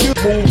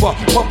mover.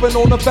 Puffing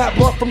on the fat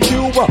blunt from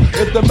Cuba.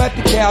 If the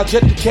Medi-Cal,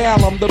 jet the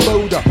Cal, I'm the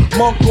Buddha.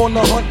 Monk on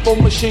the hunt for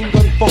machine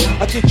gun funk.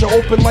 I get you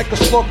open like a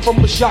slug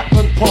from a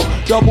shotgun pump.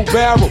 Double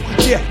barrel,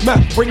 yeah,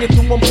 man, bring it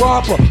to them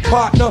proper.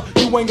 Partner,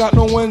 you ain't got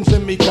no wins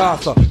in me,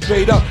 casa.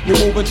 Straight up, you're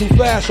moving too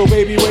fast, so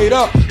baby, wait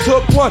up.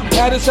 Took one,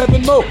 added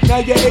 7 more, now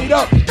you're 8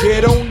 up.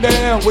 Get on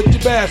down with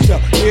your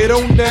bastard. Get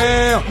on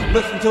down,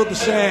 listen to the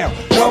sound.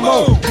 Come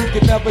on, you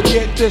can never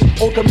get this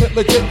ultimate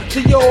legit.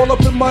 See you all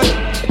up in my,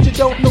 but you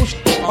don't know shit.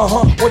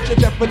 What's your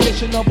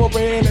definition of a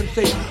real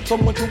MC?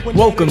 Someone to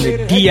Welcome to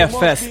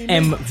DFS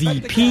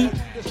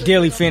MVP,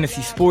 Daily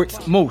Fantasy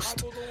Sports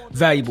Most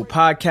Valuable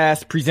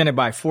Podcast, presented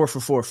by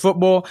 4for4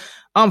 Football.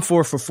 I'm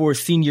 4for4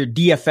 Senior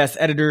DFS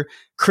Editor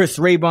Chris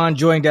Raybon,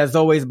 joined as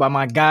always by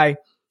my guy,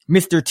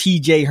 Mr.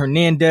 TJ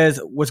Hernandez.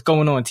 What's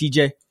going on,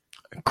 TJ?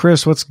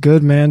 Chris, what's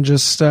good, man?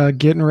 Just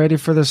getting ready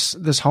for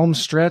this home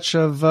stretch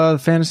of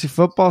fantasy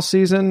football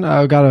season.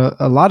 I've got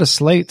a lot of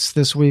slates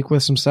this week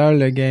with some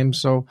Saturday games,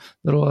 so a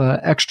little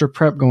extra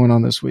prep going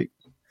on this week.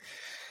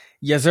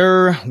 Yes,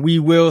 sir. We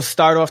will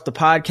start off the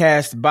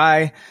podcast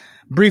by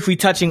briefly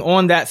touching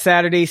on that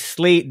Saturday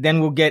slate.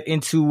 Then we'll get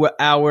into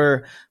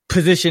our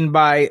position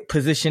by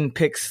position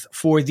picks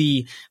for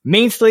the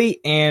main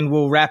slate, and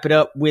we'll wrap it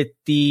up with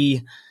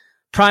the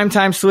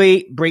primetime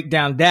slate, break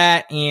down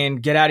that,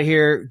 and get out of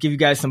here, give you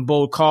guys some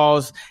bold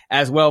calls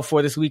as well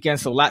for this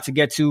weekend. So a lot to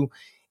get to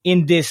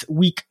in this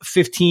week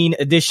 15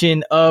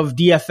 edition of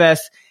DFS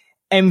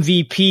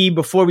MVP.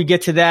 Before we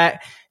get to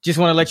that, just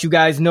want to let you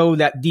guys know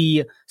that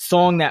the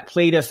song that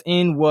played us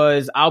in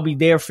was I'll Be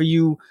There For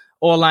You,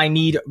 All I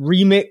Need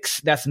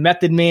remix. That's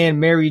Method Man,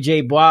 Mary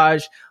J.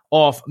 Blige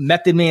off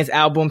Method Man's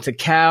album To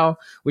Cal,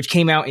 which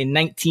came out in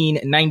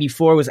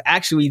 1994. It was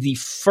actually the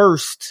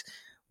first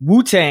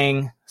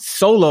Wu-Tang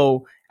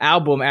solo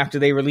album after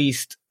they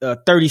released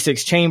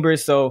 36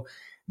 Chambers. So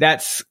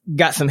that's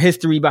got some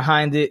history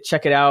behind it.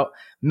 Check it out.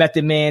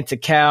 Method Man To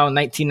Cal,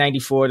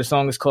 1994. The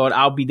song is called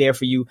I'll Be There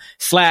For You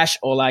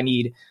 / All I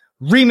Need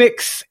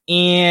remix.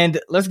 And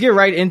let's get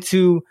right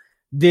into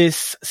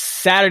this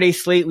Saturday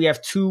slate. We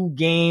have 2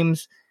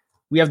 games.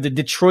 We have the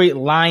Detroit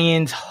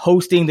Lions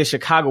hosting the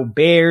Chicago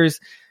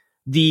Bears.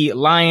 The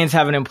Lions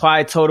have an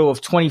implied total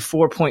of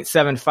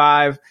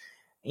 24.75.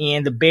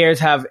 and the Bears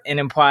have an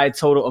implied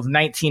total of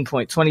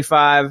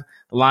 19.25.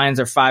 The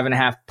Lions are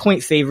 5.5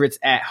 point favorites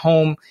at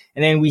home.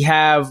 And then we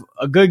have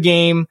a good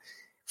game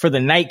for the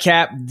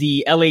nightcap.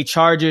 The LA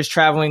Chargers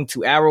traveling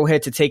to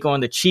Arrowhead to take on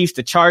the Chiefs.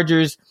 The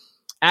Chargers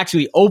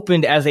actually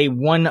opened as a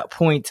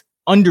 1-point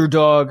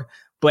underdog,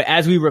 but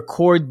as we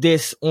record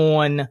this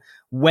on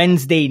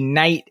Wednesday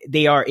night,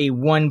 they are a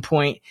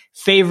 1-point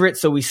favorite.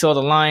 So we saw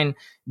the line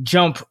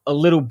jump a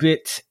little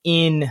bit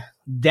in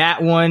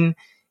that one.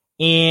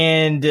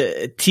 And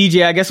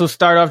TJ, I guess we'll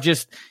start off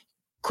just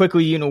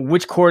quickly,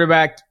 which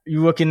quarterback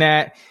you looking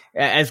at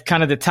as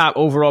kind of the top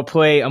overall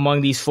play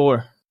among these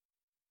 4?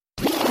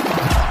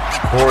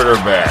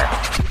 Quarterback.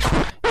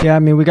 Yeah, I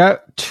mean, we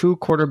got 2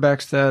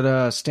 quarterbacks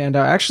that stand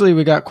out. Actually,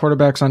 we got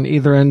quarterbacks on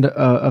either end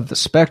of the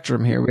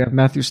spectrum here. We have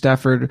Matthew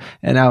Stafford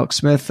and Alex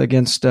Smith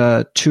against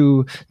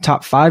 2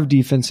 top 5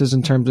 defenses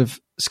in terms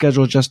of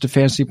schedule adjusted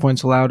fantasy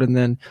points allowed, and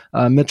then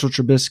Mitchell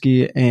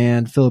Trubisky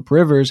and Phillip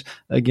Rivers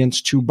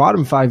against 2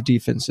 bottom 5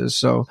 defenses.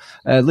 So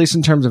at least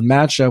in terms of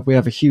matchup, we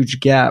have a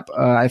huge gap.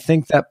 I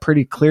think that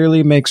pretty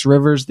clearly makes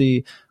Rivers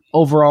the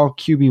overall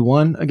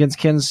QB1 against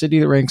Kansas City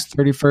that ranks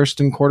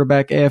 31st in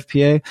quarterback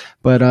AFPA.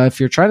 But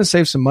if you're trying to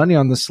save some money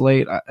on the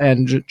slate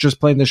and just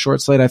playing the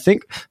short slate, I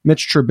think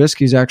Mitch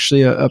Trubisky is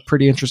actually a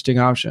pretty interesting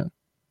option.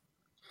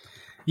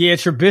 Yeah,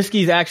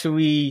 Trubisky's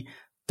actually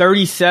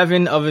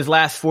 37 of his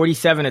last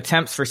 47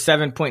 attempts for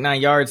 7.9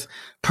 yards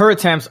per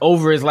attempt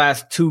over his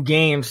last 2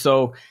 games.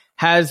 So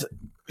has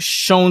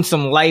shown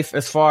some life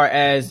as far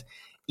as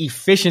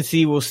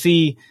efficiency. We'll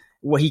see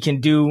what he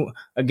can do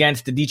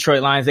against the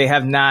Detroit Lions. They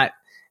have not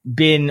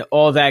been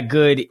all that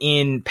good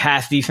in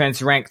pass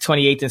defense, ranked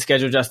 28th in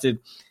schedule adjusted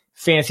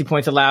fantasy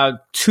points allowed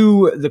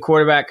to the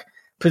quarterback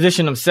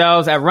position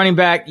themselves. At running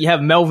back, you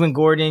have Melvin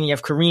Gordon, you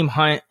have Kareem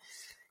Hunt,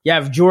 you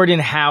have Jordan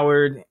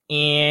Howard,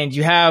 and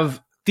you have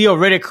Theo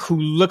Riddick, who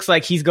looks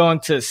like he's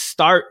going to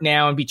start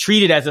now and be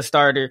treated as a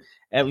starter,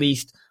 at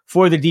least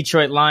for the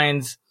Detroit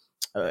Lions.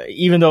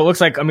 Even though it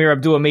looks like Amir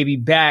Abdullah may be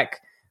back,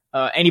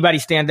 anybody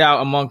stand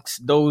out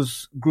amongst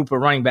those group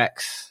of running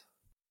backs?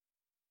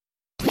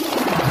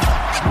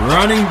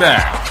 Running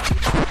back.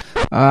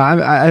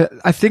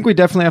 I think we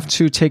definitely have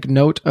to take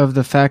note of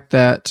the fact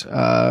that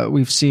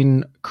we've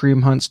seen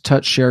Kareem Hunt's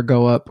touch share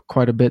go up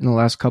quite a bit in the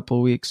last couple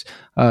of weeks.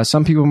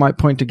 Some people might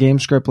point to game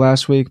script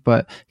last week,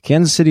 but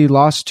Kansas City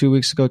lost 2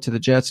 weeks ago to the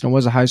Jets, and it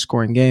was a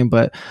high-scoring game.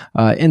 But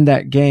in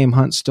that game,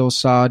 Hunt still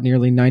saw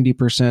nearly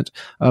 90%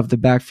 of the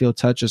backfield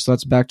touches. So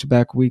that's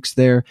back-to-back weeks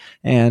there.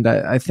 And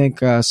I think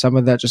some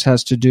of that just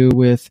has to do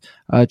with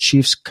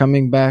Chiefs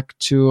coming back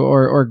to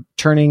or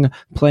turning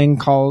playing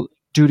call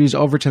duties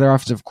over to their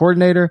offensive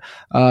coordinator.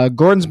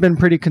 Gordon's been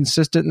pretty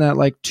consistent in that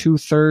like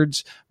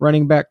 2/3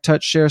 running back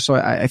touch share. So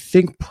I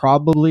think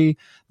probably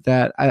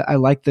that I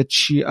like the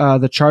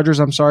Chargers,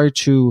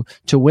 to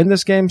win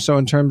this game. So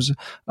in terms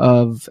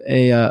of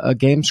a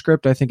game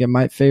script, I think it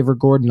might favor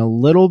Gordon a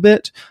little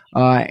bit.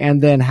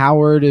 And then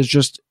Howard is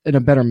just in a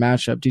better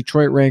matchup.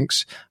 Detroit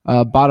ranks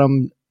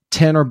bottom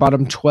 10 or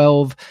bottom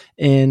 12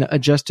 in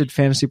adjusted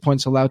fantasy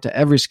points allowed to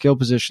every skill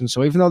position.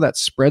 So even though that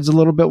spreads a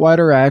little bit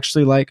wider, I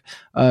actually like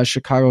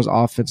Chicago's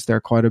offense there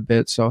quite a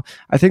bit. So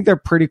I think they're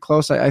pretty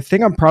close. I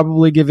think I'm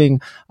probably giving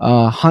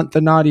Hunt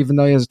the nod, even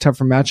though he has a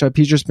tougher matchup.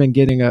 He's just been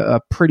getting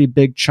a pretty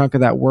big chunk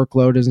of that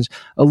workload and is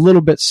a little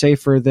bit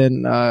safer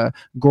than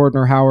Gordon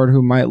or Howard,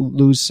 who might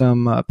lose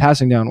some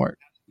passing down work.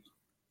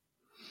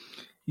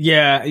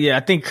 Yeah.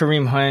 I think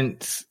Kareem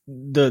Hunt,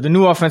 the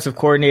new offensive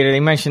coordinator, they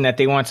mentioned that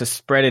they want to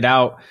spread it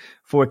out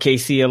for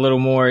KC a little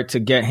more to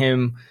get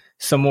him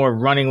some more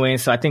running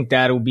lanes. So I think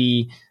that'll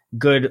be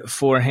good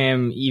for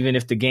him, even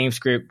if the game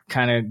script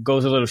kind of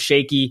goes a little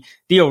shaky.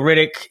 Theo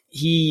Riddick,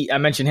 I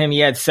mentioned him, he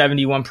had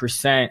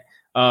 71%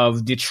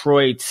 of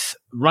Detroit's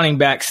running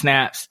back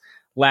snaps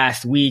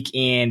last week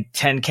and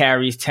 10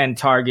 carries, 10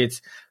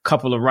 targets,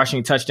 couple of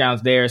rushing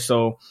touchdowns there.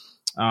 So,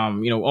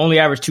 only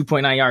averaged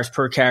 2.9 yards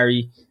per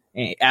carry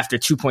after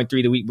 2.3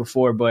 the week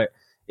before. But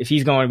if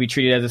he's going to be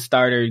treated as a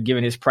starter,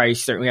 given his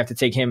price, certainly have to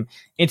take him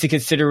into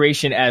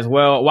consideration as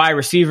well. Wide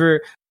receiver.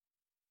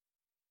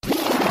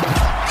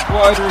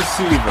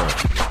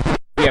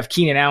 We have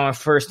Keenan Allen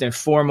first and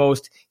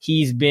foremost.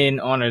 He's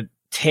been on a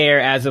tear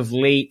as of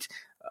late,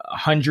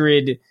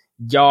 100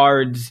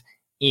 yards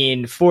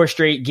in 4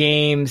 straight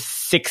games,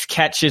 6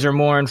 catches or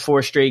more in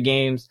 4 straight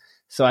games.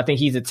 So I think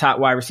he's a top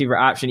wide receiver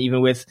option, even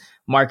with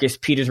Marcus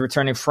Peters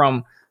returning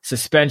from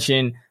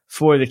suspension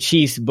for the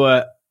Chiefs.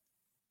 But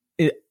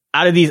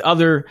out of these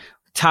other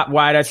top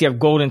wideouts, you have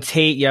Golden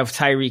Tate, you have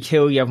Tyreek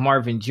Hill, you have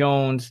Marvin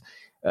Jones.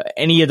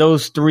 Any of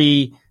those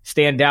 3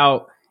 stand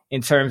out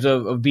in terms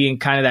of being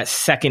kind of that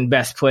second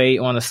best play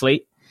on the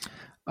slate?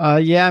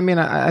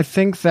 I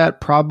think that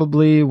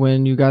probably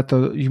when you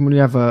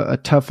have a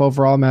tough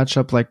overall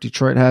matchup like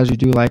Detroit has, you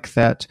do like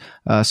that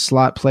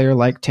slot player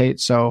like Tate.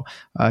 So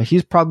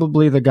he's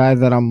probably the guy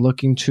that I'm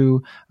looking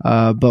to.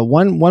 But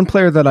one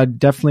player that I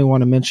definitely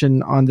want to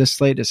mention on this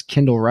slate is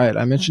Kendall Wright.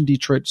 I mentioned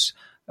Detroit's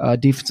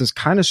defense has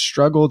kind of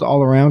struggled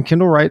all around.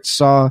 Kendall Wright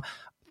saw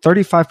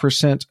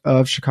 35%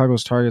 of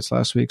Chicago's targets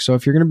last week. So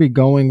if you're going to be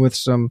going with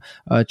some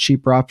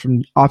cheaper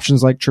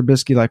options like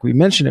Trubisky, like we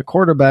mentioned at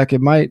quarterback, it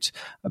might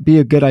be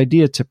a good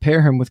idea to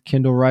pair him with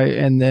Kendall Wright.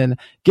 And then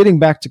getting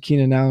back to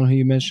Keenan Allen, who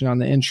you mentioned on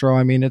the intro,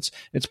 I mean, it's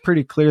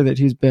pretty clear that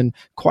he's been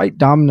quite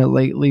dominant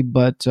lately,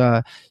 but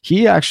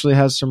he actually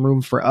has some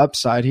room for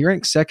upside. He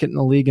ranks second in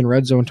the league in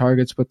red zone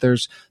targets, but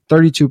there's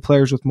 32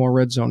 players with more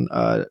red zone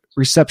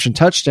reception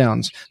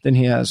touchdowns than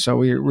he has. So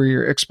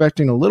we're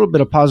expecting a little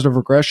bit of positive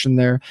regression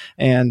there.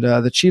 And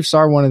the Chiefs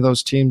are one of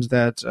those teams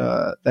that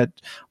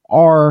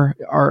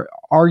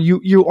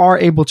you are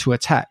able to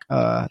attack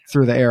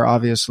through the air,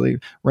 obviously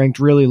ranked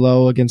really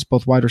low against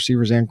both wide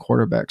receivers and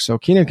quarterbacks. So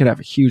Keenan could have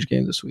a huge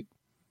game this week.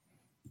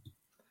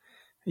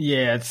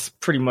 Yeah, it's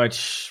pretty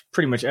much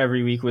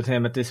every week with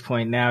him at this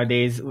point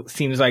nowadays. It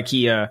seems like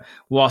he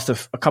lost a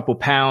couple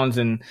pounds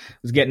and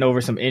was getting over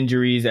some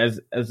injuries as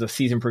the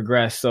season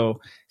progressed.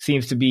 So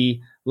seems to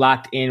be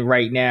locked in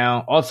right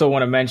now. Also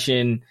want to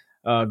mention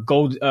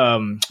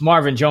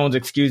Marvin Jones,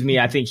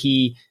 I think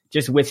he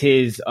just with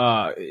his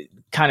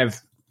kind of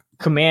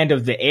command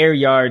of the air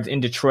yards in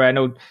Detroit. I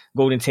know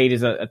Golden Tate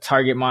is a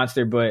target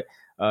monster, but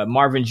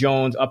Marvin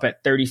Jones up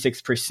at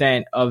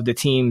 36% of the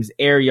team's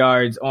air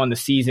yards on the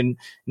season.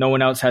 No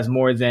one else has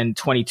more than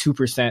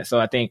 22%. So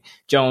I think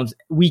Jones,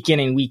 week in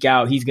and week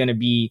out, he's going to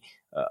be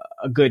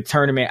a good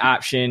tournament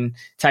option.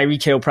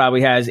 Tyreek Hill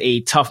probably has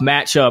a tough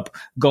matchup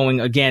going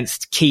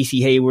against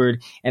Casey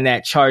Hayward and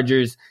that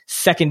Chargers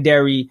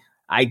secondary.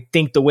 I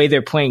think the way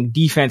they're playing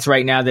defense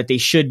right now, that they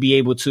should be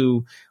able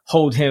to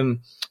hold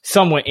him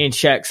somewhat in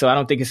check. So I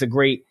don't think it's a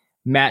great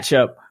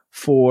matchup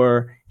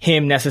for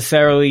him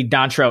necessarily.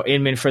 Dontrell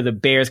Inman for the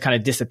Bears kind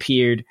of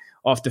disappeared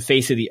off the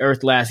face of the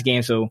earth last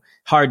game, so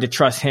hard to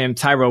trust him.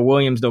 Tyrell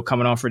Williams, though,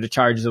 coming on for the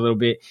Chargers a little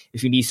bit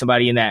if you need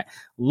somebody in that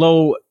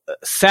low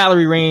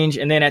salary range.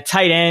 And then at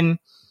tight end,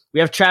 we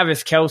have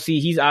Travis Kelce.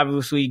 He's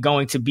obviously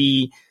going to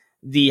be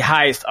the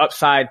highest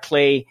upside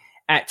play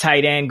at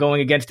tight end going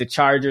against the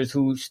Chargers,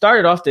 who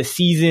started off the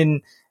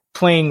season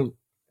playing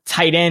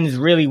tight ends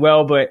really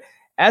well, but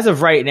as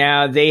of right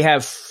now, they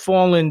have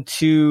fallen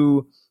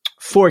to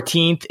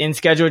 14th in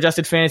schedule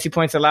adjusted fantasy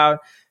points allowed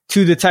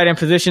to the tight end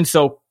position.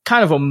 So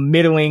kind of a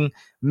middling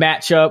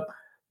matchup.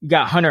 You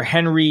got Hunter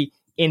Henry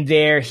in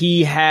there.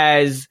 He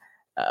has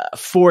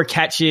 4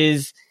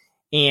 catches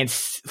and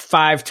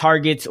 5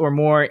 targets or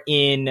more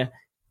in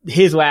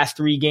his last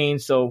 3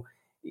 games. So,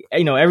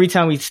 every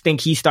time we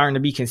think he's starting to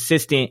be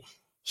consistent,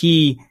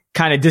 he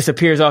kind of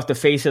disappears off the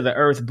face of the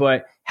earth,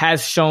 but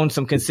has shown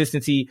some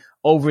consistency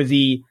over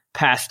the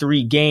past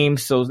 3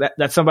 games. So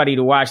that's somebody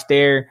to watch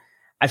there.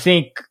 I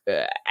think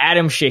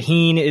Adam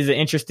Shaheen is an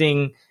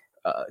interesting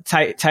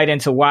tight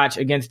end to watch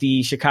against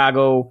the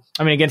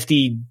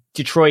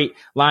Detroit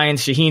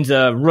Lions. Shaheen's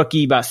a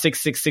rookie, about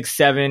 6'6",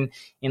 6'7",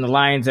 and the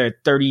Lions are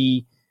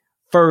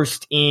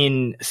 31st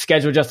in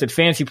schedule adjusted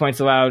fantasy points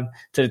allowed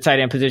to the tight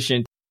end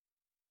position.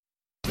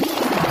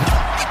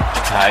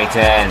 Tight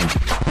end.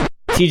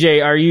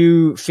 TJ, are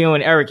you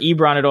feeling Eric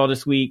Ebron at all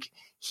this week?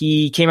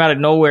 He came out of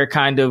nowhere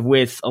kind of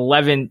with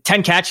 10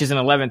 catches and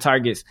 11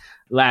 targets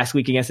last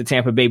week against the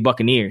Tampa Bay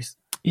Buccaneers.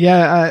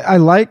 Yeah, I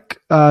like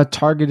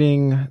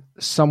targeting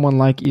someone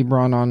like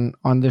Ebron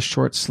on this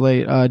short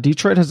slate.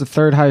 Detroit has the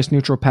third highest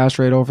neutral pass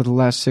rate over the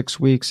last 6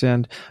 weeks,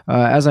 and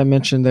as I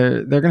mentioned,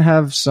 they're going to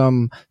have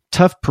some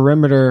tough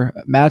perimeter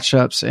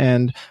matchups,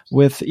 and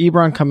with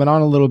Ebron coming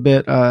on a little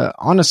bit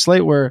on a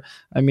slate where,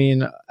 I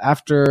mean,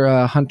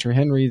 after Hunter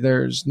Henry,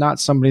 there's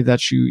not somebody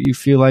that you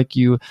feel like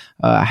you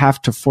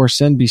have to force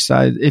in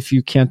besides if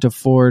you can't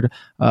afford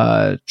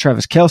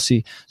Travis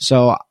Kelce.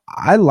 So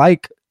I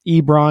like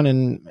Ebron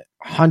and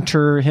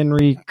Hunter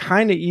Henry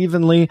kind of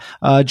evenly.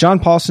 John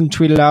Paulson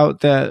tweeted out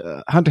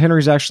that Hunter Henry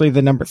is actually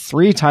the number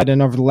 3 tight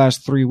end over the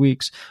last 3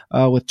 weeks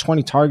with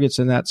 20 targets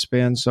in that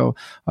span. So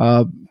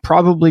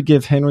probably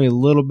give Henry a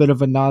little bit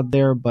of a nod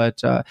there.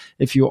 But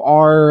if you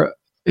are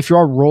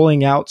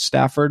rolling out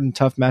Stafford in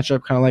tough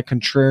matchup, kind of like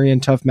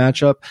contrarian tough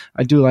matchup,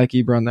 I do like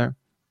Ebron there.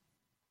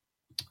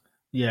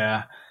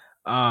 Yeah,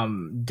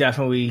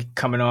 definitely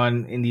coming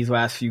on in these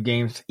last few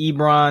games.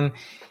 Ebron.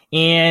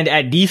 And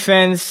at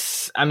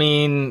defense, I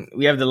mean,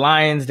 we have the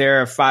Lions.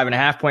 They're a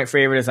 5.5 point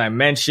favorite, as I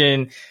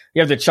mentioned. We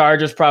have the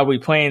Chargers probably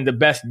playing the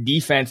best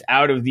defense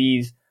out of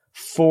these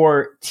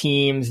 4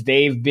 teams.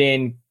 They've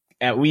been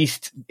at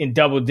least in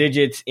double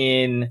digits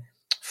in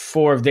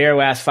 4 of their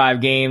last 5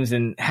 games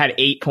and had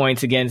 8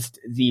 points against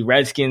the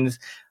Redskins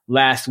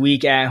last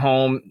week at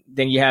home.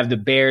 Then you have the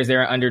Bears.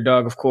 They're an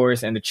underdog, of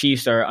course, and the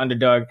Chiefs are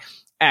underdog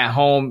at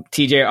home.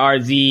 TJ, are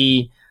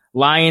the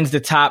Lions the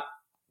top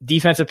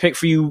defensive pick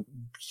for you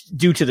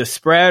due to the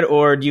spread,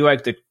 or do you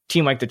like the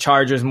team like the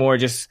Chargers more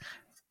just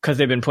because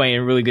they've been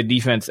playing really good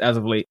defense as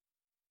of late?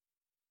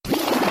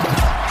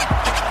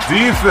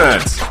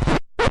 Defense.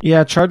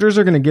 Yeah, Chargers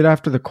are going to get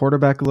after the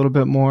quarterback a little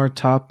bit more.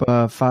 Top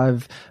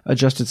 5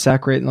 adjusted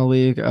sack rate in the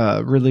league.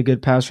 Really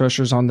good pass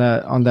rushers on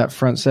that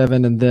front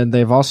 7, and then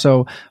they've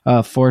also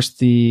forced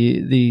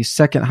the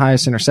second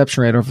highest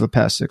interception rate over the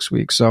past 6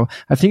 weeks. So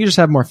I think you just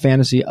have more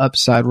fantasy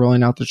upside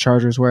rolling out the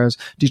Chargers. Whereas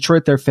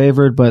Detroit, they're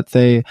favored, but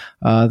they're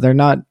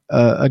not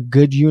a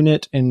good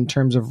unit in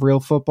terms of real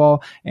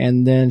football.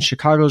 And then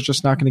Chicago's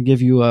just not going to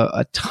give you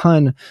a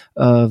ton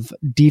of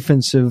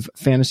defensive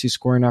fantasy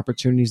scoring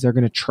opportunities. They're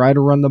going to try to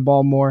run the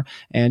ball more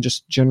and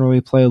just generally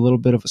play a little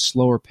bit of a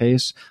slower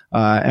pace.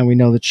 And we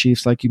know the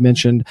Chiefs, like you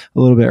mentioned a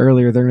little bit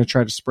earlier, they're going to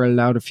try to spread it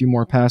out a few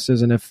more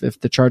passes. And if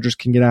the Chargers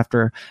can get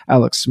after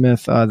Alex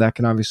Smith, that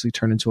can obviously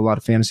turn into a lot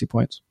of fantasy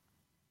points.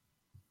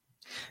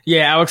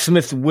 Yeah, Alex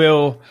Smith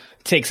will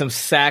take some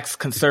sacks,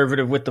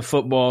 conservative with the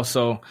football.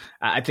 So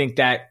I think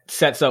that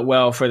sets up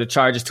well for the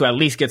Chargers to at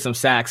least get some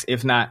sacks,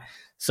 if not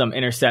some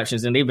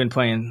interceptions. And they've been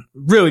playing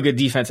really good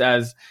defense,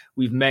 as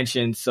we've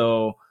mentioned.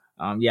 So,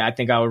 yeah, I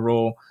think I would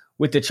roll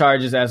with the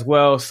Chargers as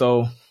well.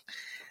 So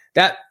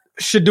that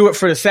should do it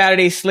for the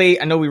Saturday slate.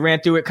 I know we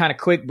ran through it kind of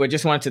quick, but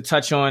just wanted to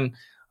touch on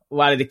a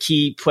lot of the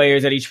key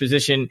players at each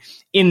position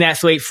in that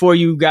slate for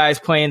you guys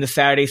playing the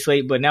Saturday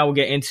slate. But now we'll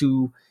get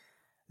into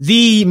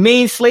the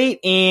main slate.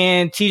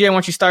 And TJ, why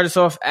don't you start us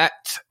off at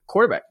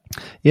quarterback?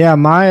 Yeah,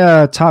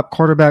 my top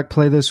quarterback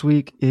play this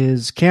week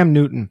is Cam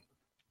Newton.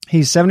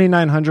 He's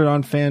 $7,900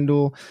 on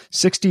FanDuel,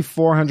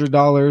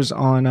 $6,400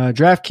 on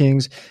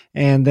DraftKings,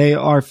 and they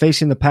are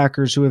facing the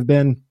Packers, who have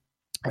been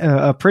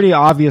a pretty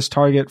obvious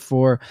target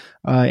for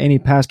any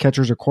pass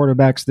catchers or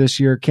quarterbacks this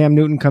year. Cam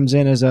Newton comes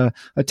in as a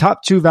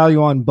top 2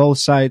 value on both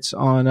sites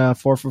on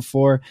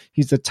 4for4.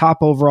 He's the top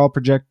overall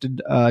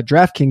projected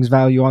DraftKings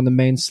value on the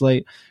main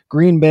slate.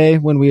 Green Bay,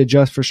 when we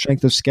adjust for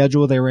strength of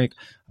schedule, they rank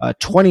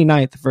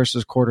 29th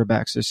versus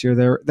quarterbacks this year.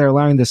 They're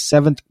allowing the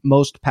 7th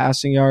most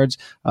passing yards.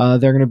 They're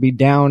going to be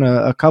down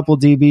a couple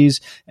DBs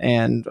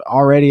and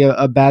already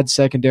a bad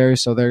secondary.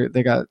 So they're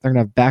going to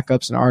have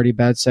backups and already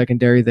bad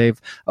secondary.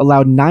 They've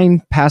allowed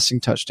 9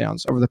 passing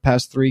touchdowns over the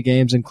past 3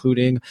 games,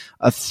 including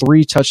a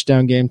 3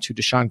 touchdown game to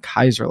Deshaun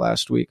Kaiser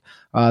last week.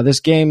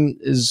 This game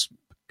is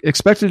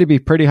expected to be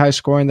pretty high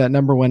scoring. That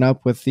number went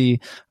up with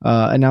the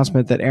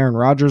announcement that Aaron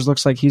Rodgers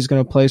looks like he's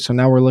going to play. So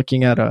now we're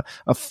looking at a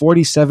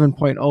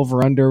 47-point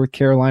over-under with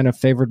Carolina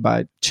favored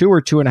by 2 or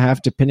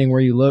 2.5, depending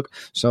where you look.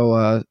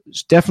 So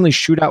definitely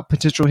shootout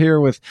potential here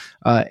with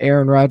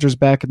Aaron Rodgers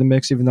back in the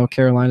mix, even though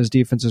Carolina's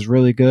defense is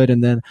really good.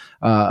 And then,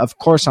 of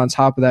course, on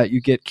top of that, you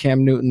get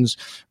Cam Newton's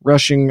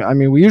rushing. I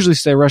mean, we usually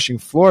say rushing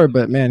floor,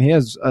 but man, he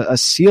has a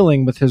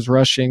ceiling with his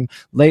rushing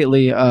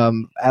lately.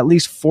 At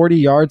least 40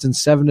 yards in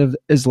 7 of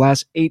his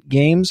last 8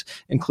 games,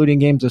 including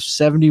games of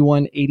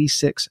 71,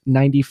 86,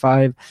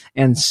 95,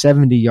 and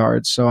 70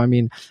 yards. So, I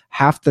mean,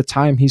 half the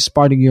time he's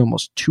spotting you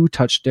almost 2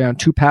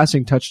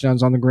 passing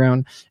touchdowns on the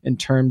ground in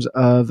terms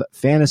of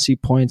fantasy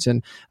points.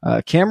 And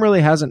Cam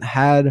really hasn't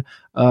had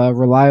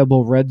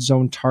reliable red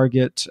zone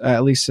target,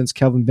 at least since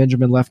Kelvin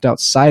Benjamin left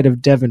outside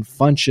of Devin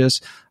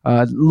Funchess.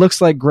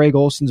 Looks like Greg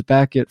Olson's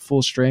back at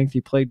full strength.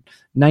 He played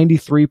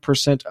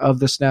 93% of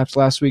the snaps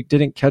last week,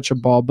 didn't catch a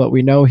ball, but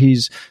we know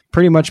he's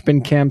pretty much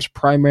been Cam's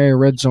primary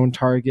red zone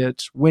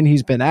target when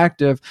he's been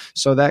active,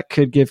 so that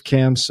could give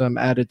Cam some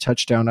added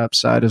touchdown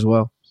upside as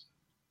well.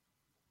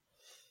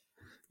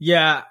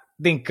 Yeah,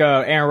 I think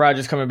Aaron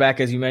Rodgers coming back,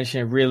 as you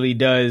mentioned, really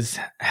does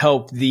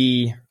help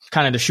the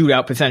kind of the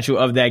shootout potential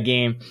of that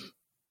game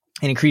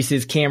and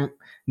increases Cam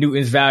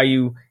Newton's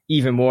value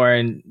even more.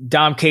 And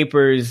Dom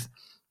Capers'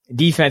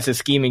 defensive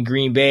scheme in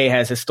Green Bay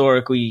has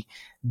historically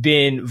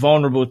been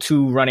vulnerable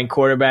to running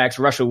quarterbacks.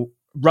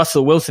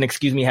 Russell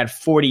Wilson, had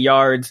 40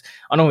 yards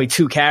on only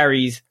 2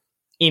 carries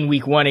in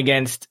week 1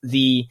 against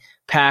the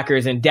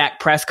Packers. And Dak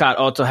Prescott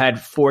also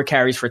had 4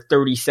 carries for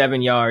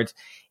 37 yards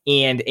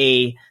and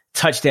a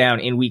touchdown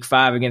in week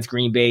 5 against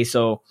Green Bay.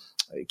 So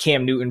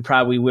Cam Newton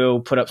probably will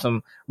put up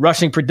some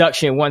rushing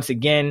production once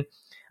again.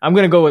 I'm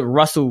going to go with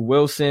Russell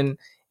Wilson,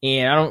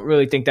 and I don't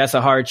really think that's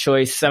a hard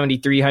choice.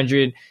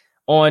 7,300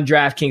 on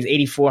DraftKings,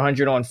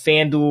 8,400 on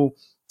FanDuel.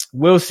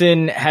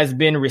 Wilson has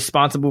been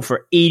responsible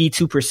for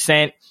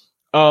 82%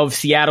 of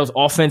Seattle's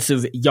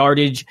offensive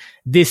yardage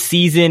this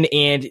season,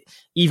 and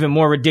even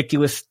more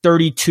ridiculous,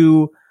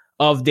 32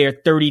 of their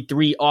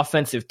 33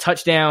 offensive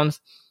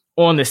touchdowns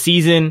on the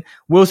season.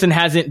 Wilson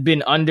hasn't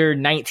been under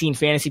 19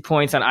 fantasy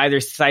points on either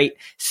site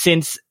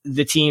since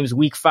the team's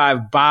week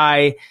 5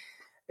 bye.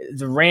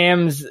 The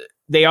Rams,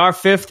 they are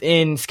 5th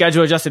in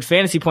schedule adjusted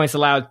fantasy points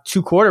allowed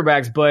to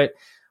quarterbacks, but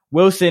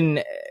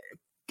Wilson,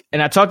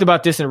 and I talked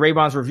about this in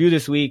Raybon's review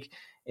this week,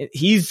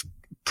 he's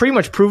pretty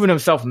much proven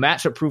himself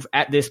matchup proof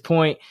at this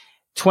point.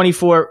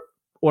 24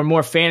 or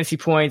more fantasy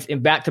points in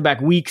back-to-back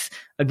weeks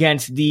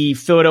against the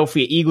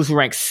Philadelphia Eagles, who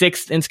rank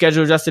 6th in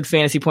schedule adjusted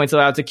fantasy points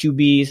allowed to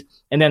QBs,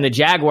 and then the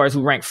Jaguars,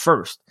 who rank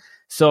 1st.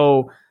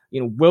 So,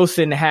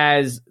 Wilson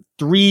has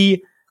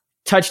 3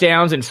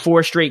 touchdowns in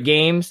 4 straight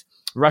games,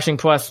 rushing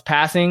plus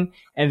passing,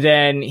 and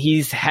then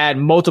he's had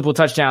multiple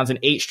touchdowns in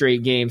 8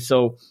 straight games.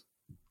 So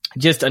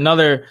just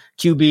another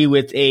QB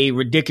with a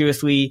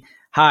ridiculously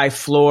high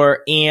floor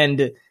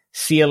and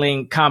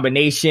ceiling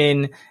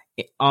combination.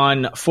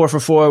 On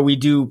 4for4, we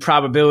do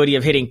probability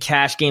of hitting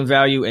cash game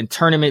value and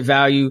tournament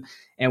value,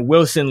 and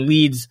Wilson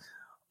leads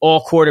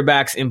all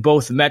quarterbacks in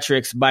both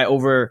metrics by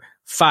over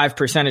 5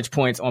 percentage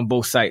points on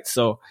both sites.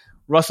 So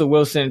Russell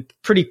Wilson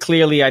pretty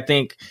clearly, I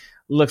think,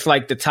 looks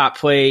like the top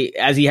play,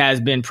 as he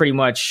has been pretty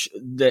much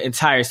the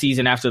entire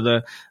season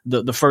after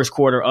the first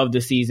quarter of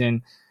the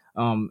season,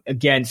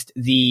 against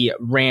the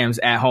Rams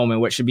at home,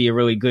 and what should be a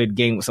really good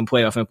game with some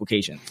playoff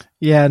implications.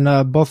 Yeah,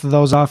 and both of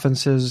those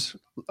offenses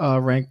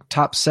rank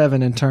top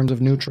 7 in terms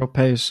of neutral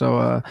pace.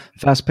 So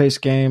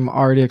fast-paced game,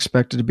 already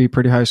expected to be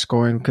pretty high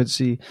scoring. Could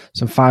see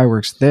some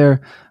fireworks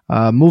there.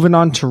 Moving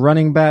on to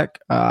running back,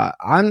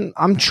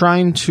 I'm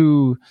trying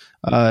to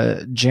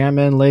jam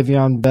in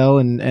Le'Veon Bell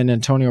and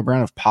Antonio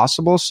Brown if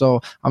possible.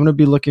 So I'm going to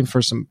be looking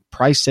for some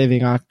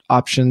price-saving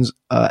options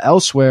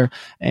elsewhere.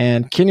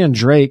 And Kenyon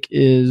Drake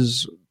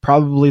is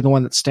probably the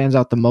one that stands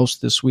out the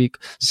most this week.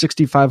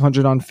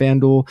 $6,500 on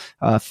FanDuel,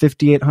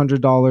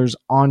 $5,800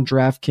 on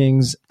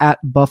DraftKings at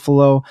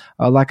Buffalo.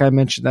 Like I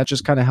mentioned, that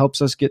just kind of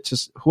helps us get to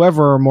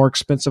whoever our more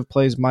expensive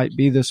plays might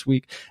be this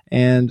week.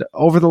 And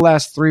over the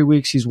last 3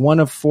 weeks, he's one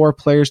of 4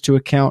 players to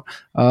account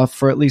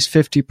for at least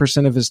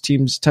 50% of his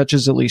team's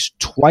touches at least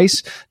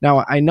twice.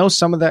 Now, I know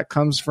some of that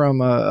comes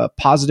from a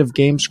positive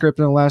game script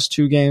in the last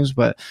 2 games,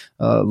 but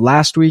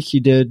last week he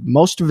did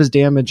most of his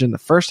damage in the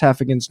first half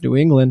against New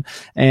England,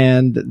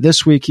 and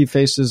this week he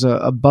faces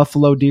a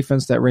Buffalo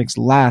defense that ranks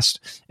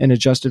last in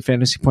adjusted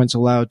fantasy points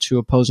allowed to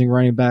opposing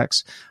running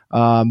backs,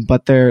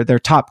 but they're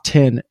top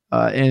 10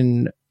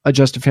 in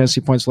adjusted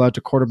fantasy points allowed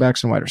to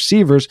quarterbacks and wide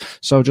receivers.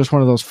 So just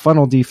one of those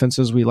funnel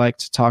defenses we like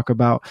to talk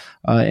about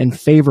in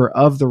favor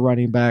of the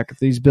running back.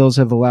 These Bills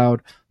have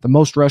allowed the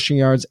most rushing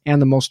yards and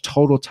the most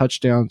total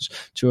touchdowns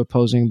to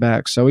opposing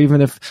backs. So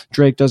even if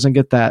Drake doesn't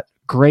get that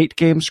great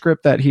game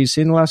script that he's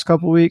seen the last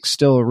couple of weeks,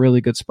 still a really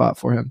good spot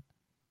for him.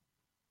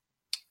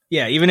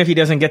 Yeah, even if he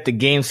doesn't get the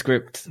game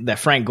script that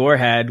Frank Gore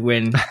had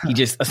when he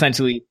just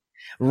essentially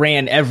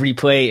ran every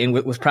play and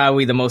was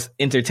probably the most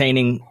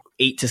entertaining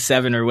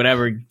 8-7 or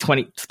whatever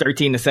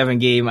 13-7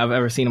 game I've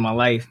ever seen in my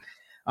life.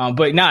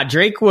 But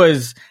Drake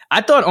was, I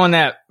thought on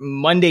that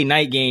Monday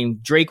night game,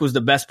 Drake was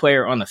the best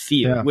player on the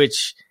field,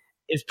 which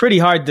is pretty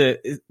hard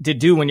to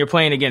do when you're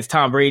playing against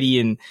Tom Brady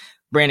and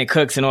Brandon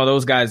Cooks and all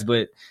those guys.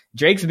 But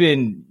Drake's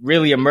been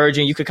really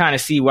emerging. You could kind of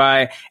see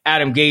why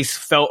Adam Gase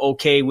felt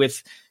okay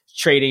with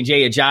trading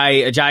Jay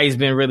Ajayi. Ajayi's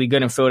been really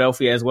good in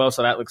Philadelphia as well,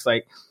 so that looks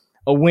like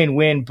a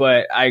win-win.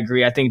 But I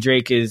agree. I think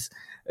Drake is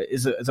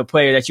a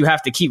player that you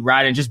have to keep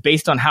riding just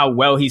based on how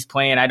well he's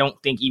playing. I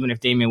don't think even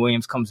if Damian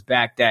Williams comes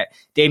back that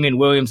Damian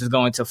Williams is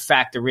going to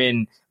factor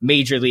in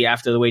majorly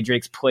after the way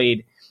Drake's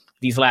played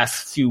these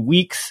last few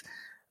weeks.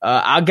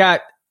 I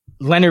got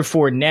Leonard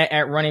Fournette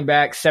at running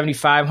back,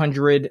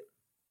 $7,500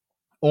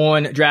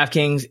 on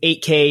DraftKings,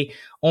 8K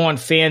on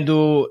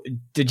FanDuel.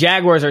 The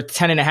Jaguars are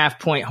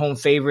 10.5-point home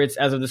favorites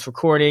as of this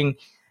recording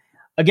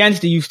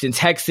against the Houston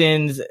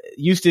Texans.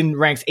 Houston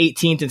ranks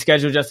 18th in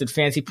schedule adjusted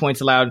fantasy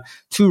points allowed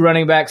to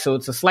running backs, so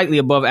it's a slightly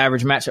above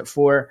average matchup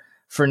for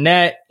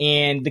Fournette.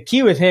 And the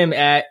key with him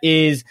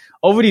is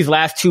over these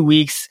last 2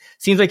 weeks,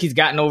 seems like he's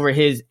gotten over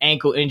his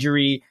ankle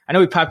injury. I know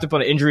he popped up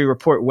on an injury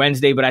report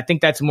Wednesday, but I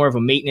think that's more of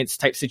a maintenance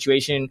type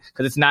situation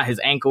because it's not his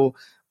ankle.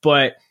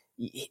 But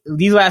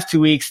these last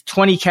 2 weeks,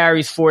 20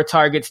 carries, 4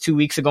 targets 2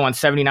 weeks ago on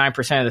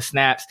 79% of the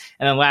snaps.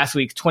 And then last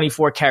week,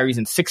 24 carries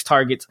and 6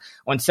 targets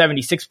on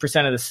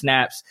 76% of the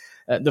snaps.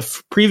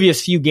 The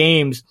previous few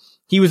games,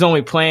 he was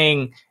only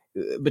playing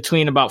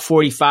between about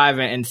 45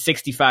 and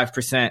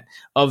 65%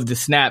 of the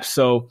snaps.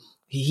 So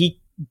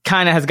he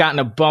kind of has gotten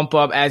a bump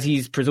up as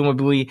he's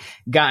presumably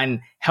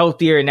gotten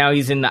healthier. And now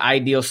he's in the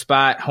ideal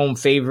spot, home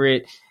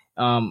favorite,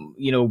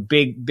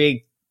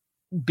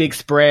 big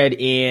spread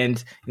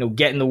and,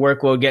 getting the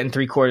workload, getting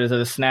 3/4 of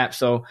the snap.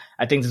 So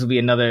I think this will be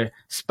another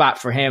spot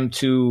for him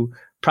to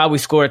probably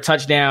score a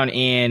touchdown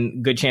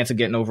and good chance of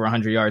getting over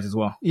 100 yards as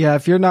well. Yeah,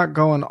 if you're not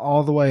going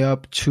all the way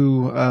up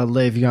to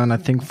Le'Veon, I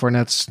think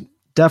Fournette's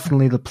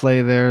definitely the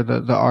play there,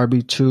 the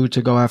RB2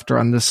 to go after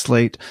on this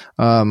slate.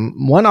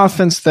 One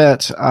offense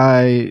that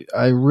I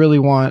really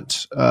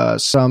want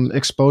some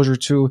exposure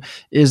to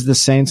is the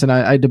Saints, and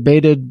I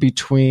debated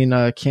between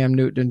Cam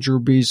Newton and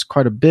Drew Brees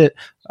quite a bit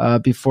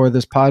before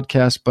this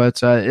podcast,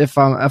 but if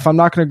I'm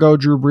not going to go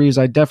Drew Brees,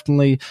 I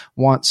definitely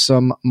want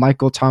some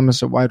Michael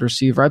Thomas at wide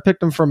receiver. I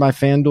picked him for my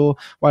FanDuel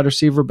wide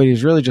receiver, but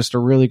he's really just a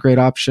really great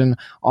option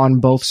on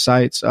both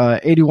sites.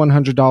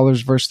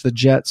 $8,100 versus the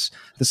Jets.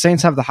 The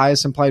Saints have the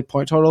highest implied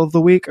point total of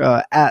the week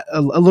at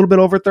a little bit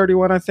over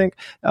 31, I think.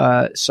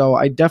 So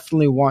I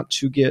definitely want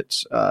to get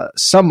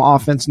some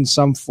offense in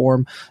some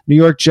form. New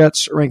York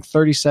Jets rank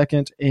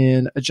 32nd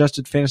in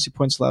adjusted fantasy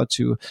points allowed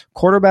to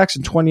quarterbacks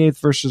and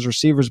 28th versus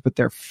receivers, but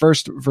they're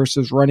first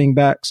versus running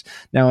backs.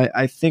 Now,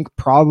 I think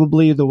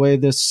probably the way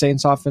this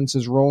Saints offense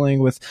is rolling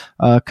with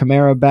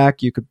Kamara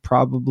back, you could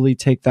probably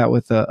take that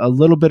with a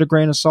little bit of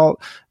grain of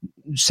salt.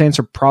 Saints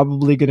are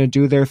probably going to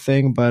do their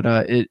thing, but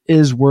it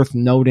is worth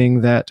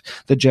noting that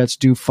the Jets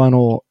do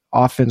funnel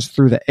offense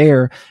through the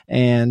air,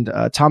 and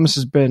Thomas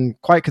has been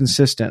quite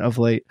consistent of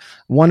late.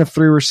 1 of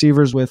 3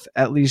 receivers with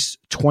at least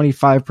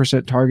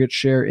 25% target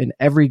share in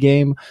every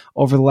game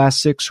over the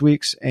last 6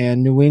 weeks,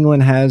 and New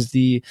England has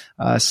the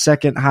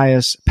second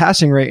highest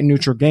passing rate in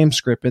neutral game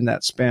script in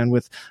that span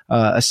with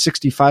a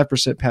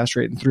 65% pass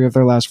rate in 3 of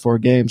their last 4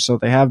 games. So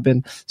they have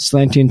been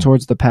slanting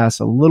towards the pass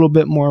a little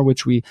bit more,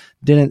 which we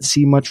didn't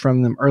see much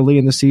from them early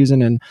in the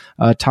season, and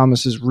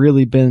Thomas has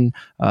really been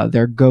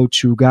their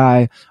go-to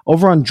guy.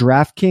 Over on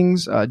DraftKings,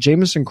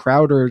 Jamison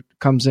Crowder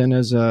comes in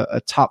as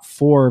a top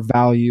 4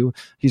 value.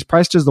 He's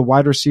priced as the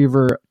wide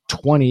receiver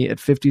 20 at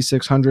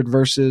 5,600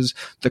 versus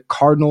the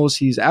Cardinals.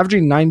 He's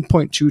averaging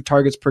 9.2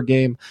 targets per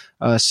game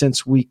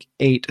since week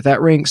 8.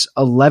 That ranks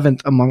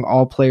 11th among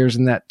all players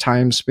in that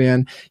time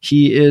span.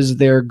 He is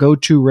their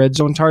go-to red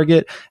zone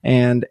target,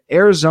 and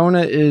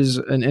Arizona is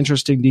an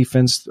interesting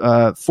defense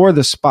for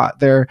the spot.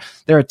 They're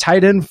a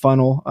tight end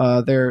funnel.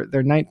 They're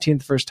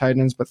 19th versus tight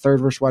ends, but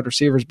 3rd versus wide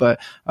receivers. But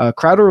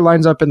Crowder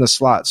lines up in the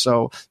slot,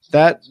 so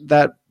that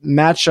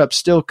matchup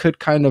still could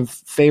kind of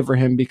favor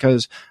him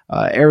because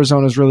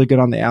Arizona is really good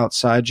on the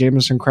outside.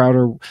 Jamison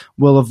Crowder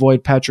will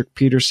avoid Patrick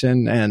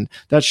Peterson, and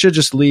that should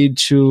just lead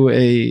to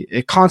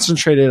a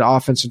concentrated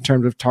offense in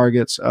terms of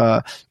targets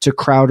to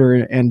Crowder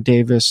and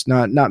Davis.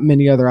 Not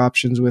many other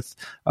options with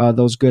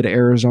those good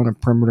Arizona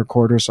perimeter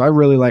quarters. So I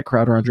really like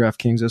Crowder on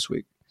DraftKings this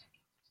week.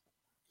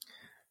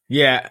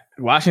 Yeah,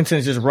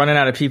 Washington's just running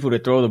out of people to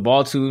throw the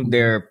ball to.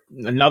 They're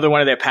another one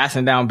of their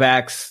passing down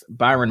backs.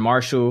 Byron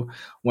Marshall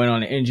went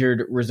on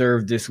injured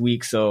reserve this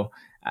week, so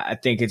I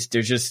think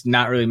there's just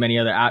not really many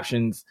other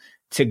options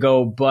to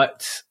go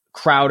but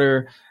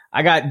Crowder.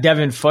 I got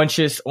Devin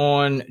Funchess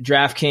on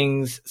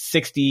DraftKings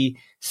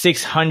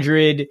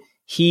 6,600.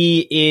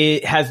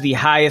 He has the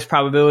highest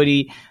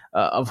probability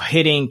of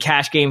hitting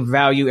cash game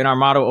value in our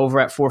model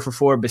over at 4 for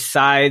 4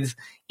 besides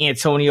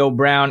Antonio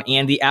Brown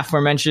and the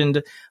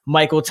aforementioned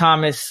Michael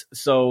Thomas.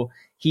 So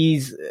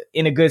he's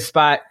in a good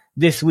spot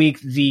this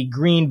week. The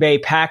Green Bay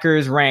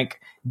Packers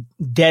rank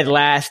dead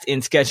last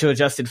in schedule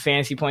adjusted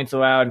fantasy points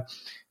allowed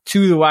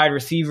to the wide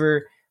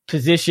receiver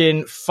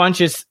position.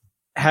 Funchess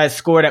has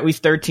scored at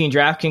least 13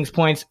 DraftKings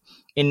points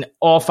in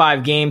all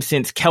 5 games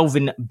since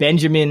Kelvin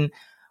Benjamin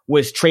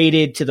was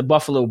traded to the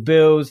Buffalo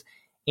Bills.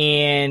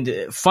 And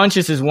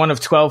Funchess is one of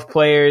 12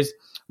 players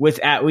with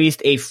at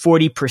least a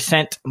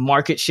 40%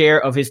 market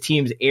share of his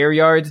team's air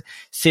yards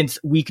since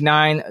week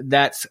 9.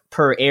 That's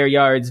per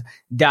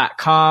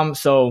airyards.com.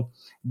 So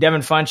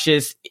Devin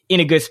Funchess in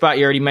a good spot.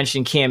 You already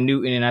mentioned Cam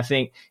Newton. And I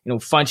think,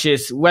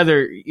 Funchess,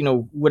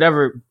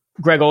 whatever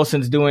Greg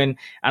Olson's doing,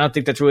 I don't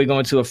think that's really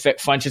going to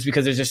affect Funchess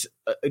because there's just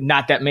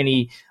not that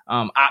many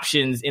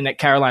options in that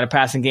Carolina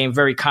passing game.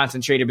 Very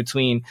concentrated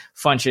between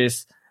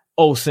Funchess,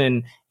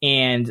 Olsen,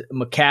 and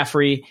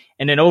McCaffrey.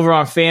 And then over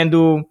on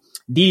FanDuel,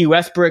 Dede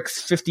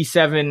Westbrook's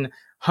 5,700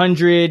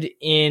 100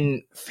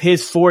 in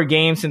his 4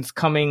 games since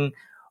coming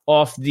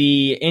off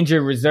the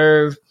injured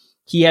reserve.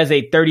 He has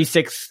a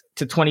 36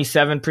 to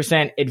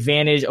 27%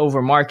 advantage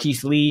over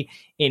Marquise Lee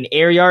in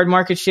air yard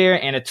market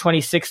share and a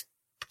 26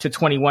 to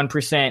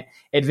 21%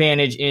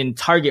 advantage in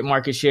target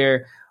market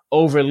share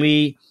over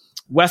Lee.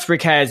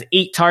 Westbrook has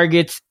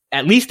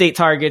at least 8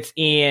 targets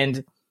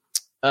and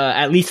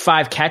at least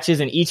 5 catches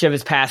in each of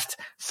his past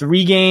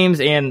 3 games.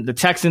 And the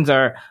Texans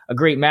are a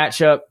great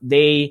matchup.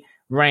 They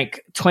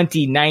rank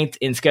 29th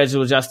in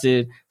schedule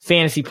adjusted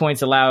fantasy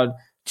points allowed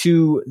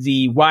to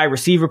the wide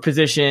receiver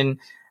position.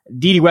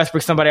 D.D.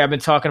 Westbrook, somebody I've been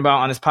talking about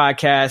on this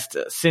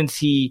podcast since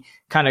he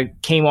kind of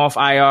came off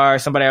IR,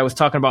 somebody I was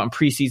talking about in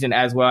preseason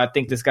as well. I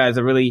think this guy is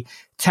a really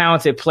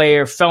talented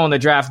player, fell in the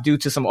draft due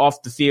to some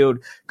off the field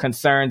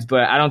concerns,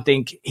 but I don't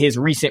think his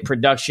recent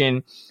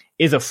production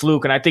is a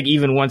fluke. And I think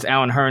even once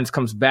Allen Hurns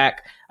comes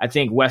back, I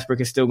think Westbrook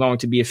is still going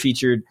to be a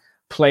featured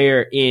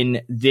player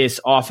in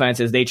this offense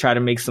as they try to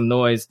make some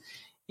noise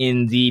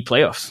in the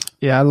playoffs.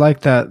 Yeah, I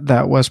like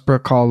that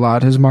Westbrook call a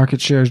lot. His market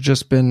share has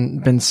just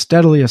been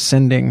steadily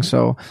ascending.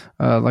 So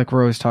like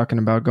we're always talking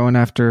about, going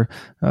after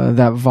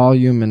that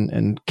volume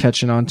and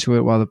catching onto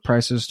it while the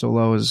price is still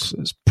low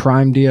is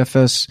prime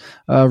DFS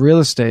real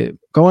estate.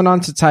 Going on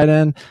to tight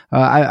end,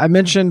 I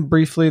mentioned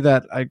briefly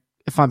that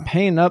if I'm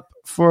paying up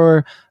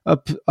for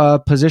a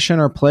position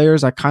or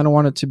players, I kind of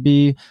want it to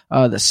be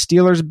the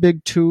Steelers'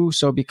 big 2.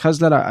 So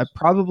because of that, I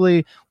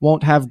probably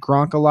won't have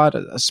Gronk a lot,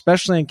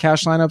 especially in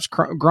cash lineups.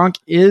 Gronk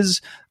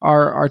is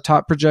our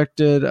top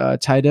projected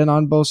tight end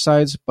on both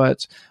sides,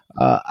 but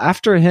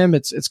after him,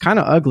 it's kind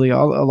of ugly. A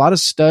lot of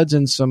studs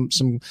in some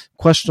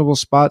questionable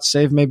spots,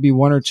 save maybe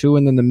 1 or 2,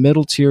 and then the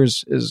middle tier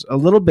is a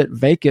little bit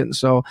vacant.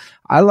 So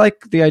I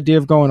like the idea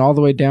of going all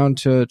the way down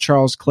to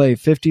Charles Clay,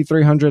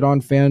 5,300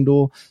 on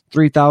FanDuel,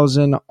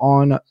 3,000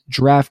 on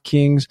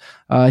DraftKings.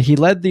 He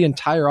led the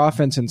entire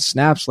offense in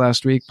snaps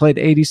last week, played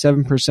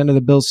 87% of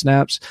the Bills'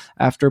 snaps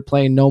after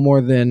playing no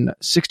more than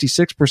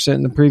 66%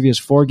 in the previous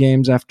 4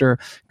 games after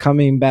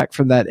coming back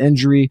from that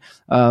injury.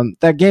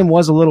 That game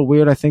was a little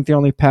weird. I think they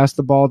only passed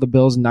the ball, the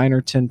Bills, 9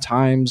 or 10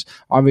 times.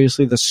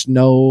 Obviously, the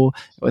snow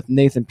with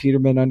Nathan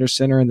Peterman under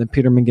center and then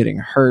Peterman getting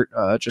hurt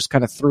just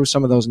kind of threw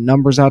some of those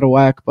numbers out of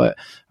whack. But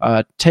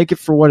take it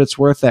for what it's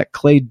worth that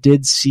Clay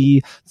did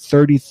see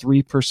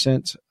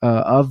 33%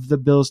 of the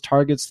Bills'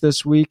 targets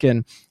this week,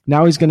 and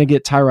now he's going to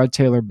get Tyrod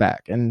Taylor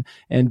back. And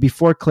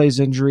before Clay's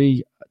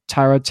injury,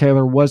 Tyrod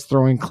Taylor was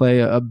throwing Clay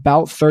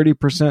about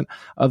 30%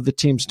 of the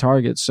team's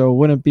targets. So it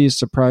wouldn't be a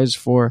surprise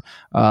for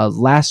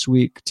last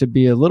week to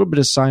be a little bit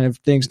of sign of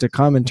things to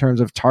come in terms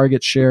of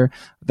target share.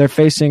 They're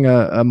facing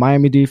a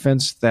Miami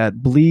defense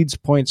that bleeds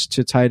points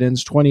to tight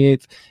ends,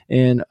 28th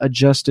in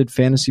adjusted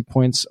fantasy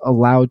points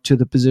allowed to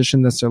the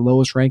position. That's their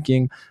lowest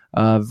ranking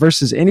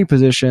versus any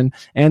position,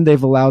 and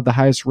they've allowed the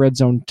highest red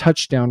zone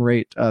touchdown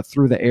rate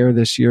through the air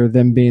this year,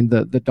 them being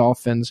the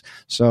Dolphins.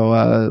 So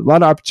a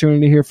lot of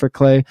opportunity here for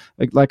Clay.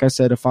 Like I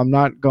said, if I'm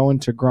not going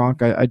to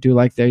Gronk, I do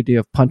like the idea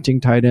of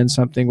punting tight end,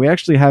 something we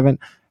actually haven't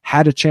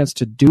had a chance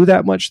to do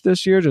that much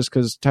this year just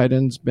because tight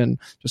end's been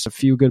just a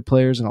few good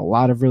players and a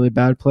lot of really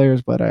bad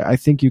players, but I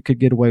think you could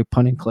get away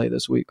punting Clay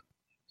this week.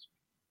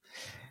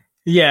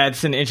 Yeah,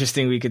 it's an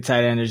interesting week at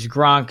tight end. There's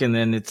Gronk, and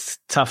then it's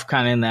tough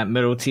kind of in that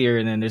middle tier,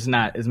 and then there's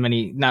not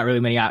really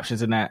many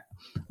options in that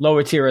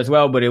lower tier as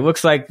well. But it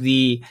looks like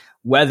the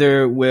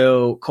weather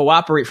will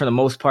cooperate for the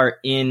most part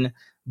in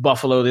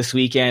Buffalo this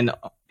weekend.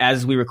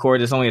 As we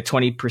record, there's only a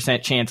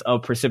 20% chance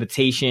of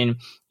precipitation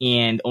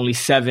and only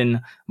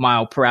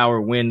 7-mile-per-hour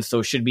winds.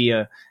 So it should be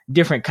a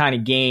different kind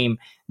of game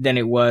than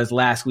it was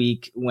last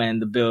week when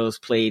the Bills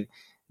played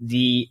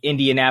the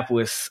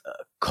Indianapolis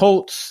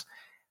Colts.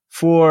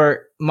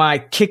 For my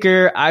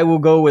kicker, I will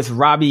go with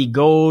Robbie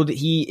Gould.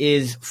 He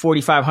is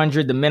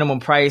 $4,500, the minimum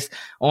price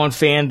on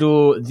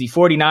FanDuel. The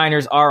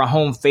 49ers are a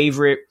home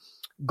favorite.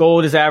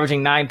 Gould is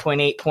averaging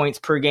 9.8 points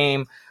per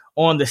game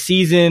on the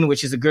season,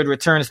 which is a good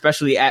return,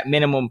 especially at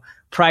minimum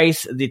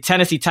price. The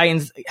Tennessee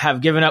Titans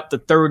have given up the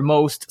 3rd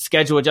most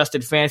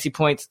schedule-adjusted fantasy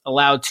points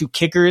allowed to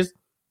kickers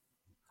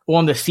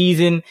on the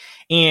season.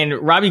 And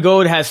Robbie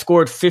Gould has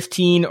scored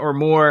 15 or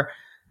more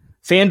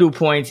FanDuel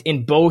points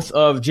in both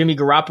of Jimmy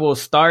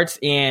Garoppolo's starts.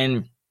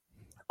 And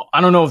I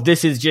don't know if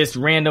this is just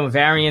random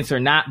variance or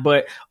not,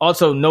 but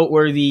also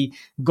noteworthy,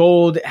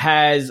 Gould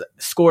has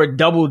scored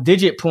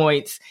double-digit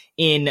points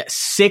in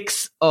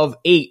 6 of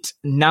 8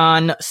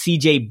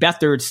 non-CJ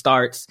Beathard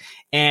starts,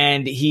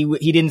 and he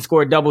didn't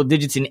score double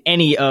digits in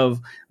any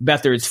of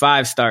Beathard's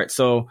 5 starts.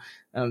 So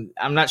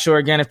I'm not sure,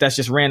 again, if that's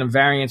just random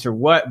variance or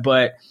what,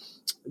 but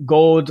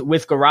Gould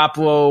with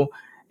Garoppolo,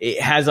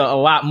 it has a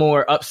lot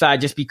more upside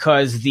just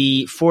because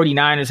the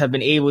 49ers have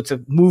been able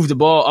to move the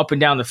ball up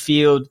and down the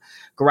field.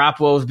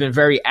 Garoppolo has been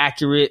very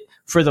accurate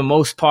for the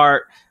most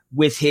part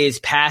with his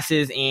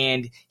passes,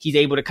 and he's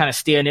able to kind of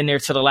stand in there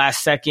to the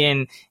last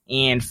second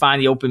and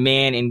find the open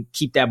man and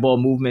keep that ball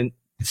movement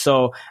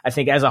So I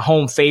think as a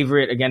home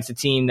favorite against a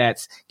team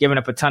that's giving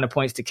up a ton of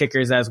points to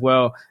kickers as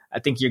well, I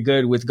think you're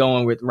good with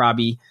going with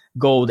Robbie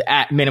Gould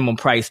at minimum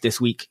price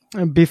this week.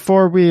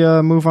 Before we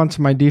move on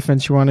to my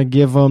defense, you want to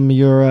give them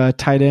your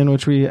tight end,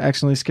 which we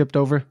accidentally skipped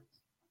over?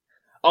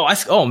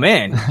 Oh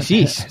man.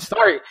 Sheesh.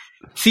 Sorry.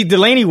 See,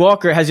 Delaney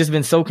Walker has just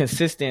been so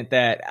consistent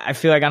that I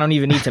feel like I don't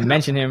even need to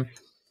mention him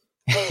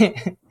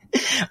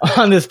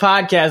on this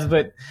podcast,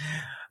 but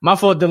my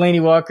fault, Delaney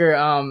Walker.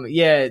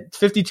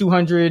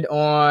 5,200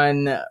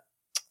 on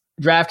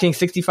DraftKings,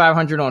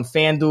 6,500 on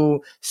FanDuel,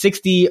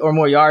 60 or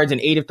more yards in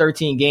 8 of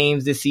 13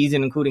 games this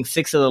season, including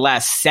 6 of the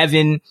last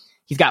 7.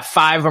 He's got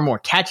 5 or more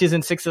catches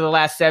in 6 of the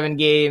last 7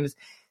 games.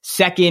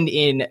 Second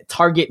in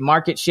target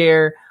market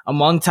share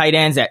among tight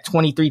ends at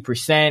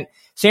 23%.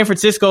 San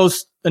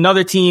Francisco's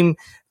another team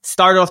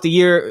started off the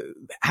year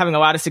having a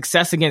lot of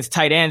success against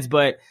tight ends,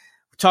 but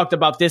we talked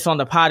about this on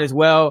the pod as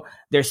well.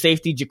 Their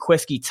safety,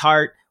 Jaquiski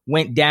Tart,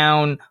 went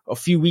down a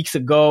few weeks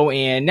ago,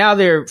 and now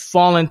they're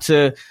falling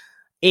to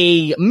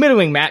a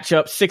middling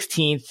matchup,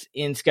 16th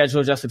in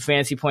schedule adjusted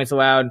fantasy points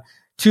allowed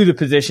to the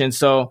position.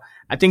 So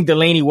I think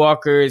Delaney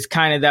Walker is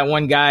kind of that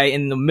one guy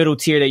in the middle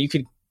tier that you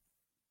could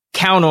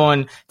count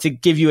on to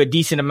give you a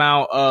decent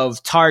amount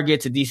of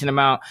targets, a decent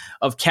amount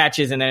of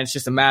catches, and then it's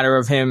just a matter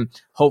of him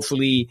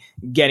hopefully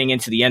getting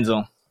into the end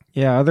zone.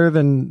 Yeah, other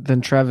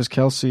than Travis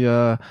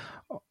Kelce,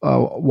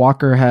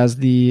 Walker has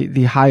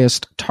the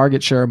highest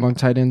target share among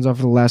tight ends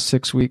over the last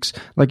 6 weeks.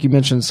 Like you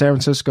mentioned, San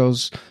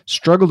Francisco's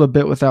struggled a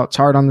bit without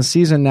Tart on the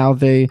season. Now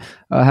they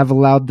have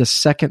allowed the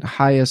second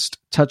highest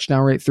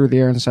touchdown rate through the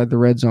air inside the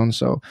red zone.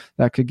 So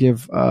that could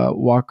give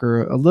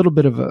Walker a little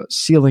bit of a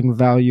ceiling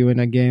value in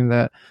a game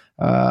that,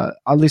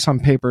 at least on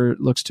paper,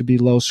 looks to be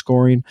low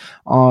scoring.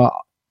 Moving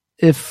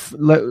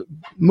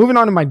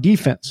on to my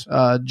defense,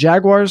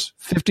 Jaguars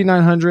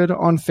 5,900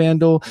 on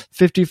FanDuel,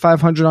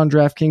 5,500 on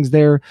DraftKings.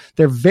 They're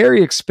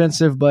very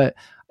expensive, but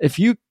if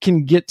you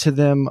can get to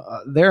them,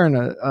 they're in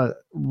a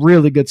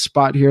really good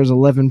spot here as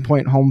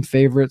 11-point home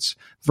favorites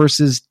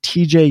versus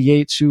TJ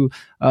Yates, who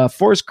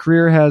for his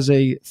career has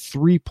a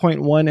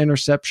 3.1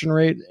 interception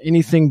rate.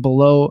 Anything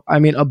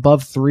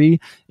above 3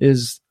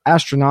 is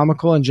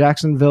astronomical, and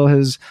Jacksonville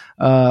has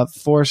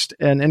forced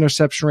an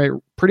interception rate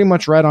pretty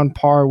much right on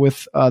par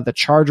with the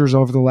Chargers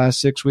over the last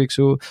 6 weeks,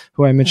 who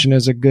I mentioned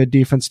as a good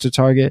defense to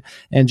target.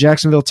 And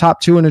Jacksonville top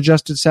 2 in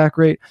adjusted sack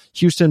rate,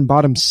 Houston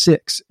bottom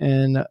 6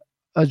 in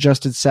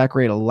adjusted sack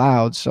rate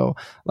allowed. So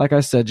like I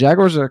said,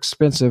 Jaguars are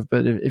expensive,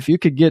 but if you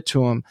could get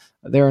to them,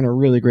 they're in a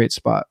really great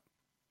spot.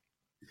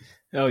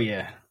 Oh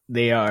yeah,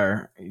 they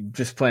are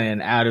just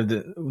playing out of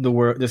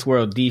this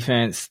world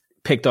defense.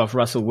 Picked off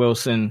Russell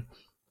Wilson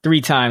 3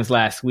 times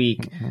last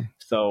week. Mm-hmm.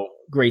 So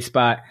great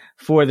spot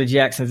for the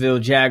Jacksonville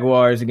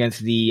Jaguars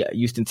against the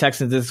Houston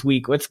Texans this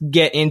week. Let's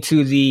get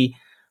into the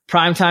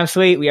primetime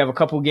slate. We have a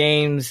couple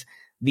games.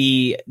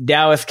 The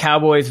Dallas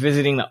Cowboys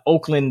visiting the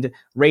Oakland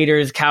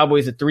Raiders.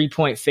 Cowboys are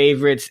 3-point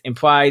favorites.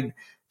 Implied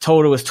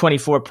total is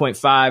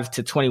 24.5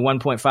 to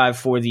 21.5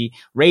 for the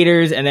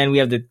Raiders. And then we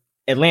have the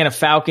Atlanta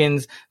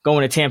Falcons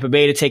going to Tampa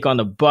Bay to take on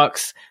the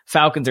Bucks.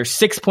 Falcons are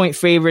 6-point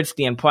favorites.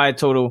 The implied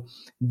total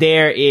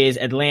there is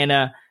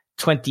Atlanta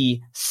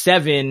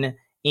 27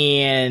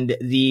 and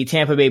the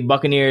Tampa Bay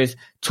Buccaneers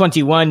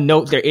 21.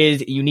 Note there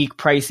is unique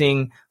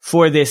pricing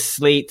for this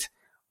slate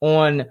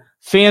on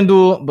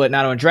FanDuel, but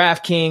not on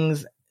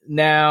DraftKings.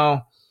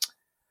 Now,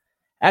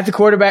 at the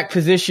quarterback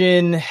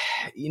position,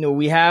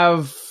 we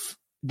have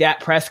Dak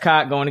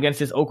Prescott going against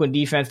this Oakland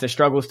defense that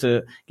struggles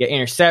to get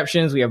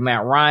interceptions. We have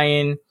Matt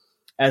Ryan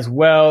as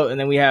well. And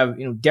then we have,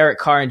 Derek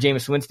Carr and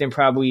Jameis Winston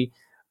probably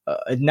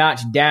a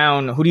notch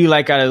down. Who do you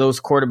like out of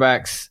those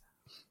quarterbacks?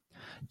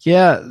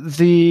 Yeah,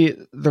 the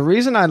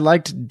reason I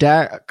liked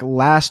Dak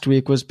last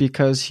week was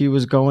because he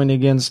was going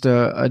against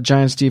a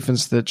Giants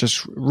defense that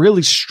just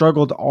really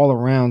struggled all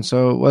around.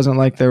 So it wasn't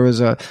like there was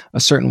a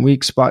certain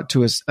weak spot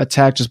to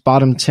attack, just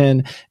bottom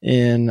 10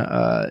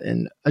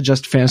 in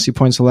adjusted fantasy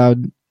points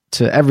allowed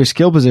to every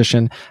skill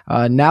position.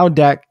 Now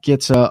Dak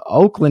gets a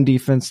Oakland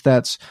defense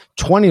that's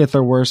 20th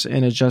or worse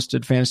in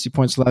adjusted fantasy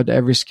points allowed to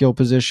every skill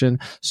position.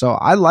 So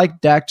I like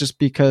Dak just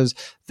because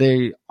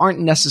they aren't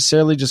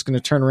necessarily just going to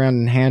turn around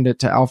and hand it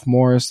to Alf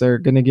Morris. They're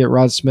going to get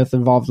Rod Smith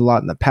involved a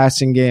lot in the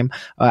passing game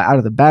out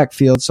of the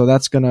backfield. So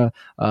that's going to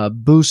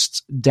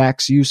boost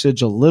Dak's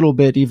usage a little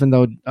bit, even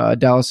though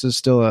Dallas is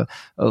still a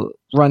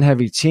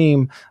run-heavy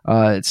team.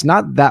 It's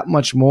not that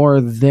much more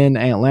than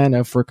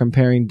Atlanta for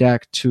comparing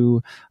Dak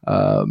to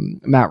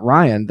Matt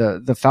Ryan.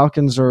 The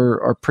Falcons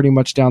are pretty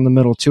much down the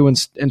middle, too,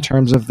 in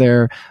terms of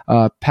their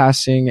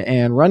passing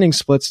and running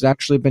splits. It's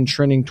actually been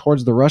trending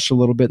towards the rush a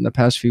little bit in the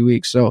past few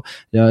weeks. So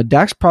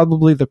Dak's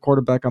probably the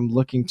quarterback I'm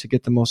looking to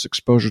get the most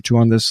exposure to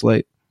on this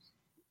slate.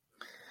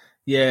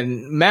 Yeah,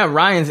 and Matt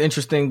Ryan's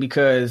interesting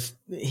because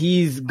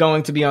he's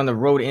going to be on the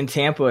road in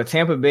Tampa.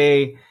 Tampa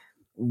Bay,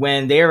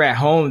 when they're at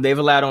home, they've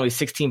allowed only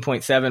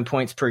 16.7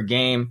 points per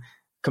game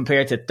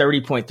compared to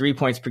 30.3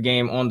 points per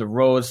game on the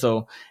road.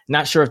 So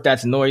not sure if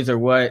that's noise or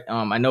what.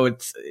 I know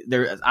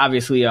there's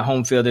obviously a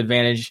home field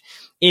advantage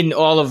in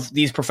all of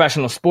these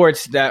professional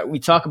sports that we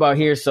talk about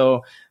here.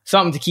 So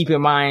something to keep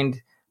in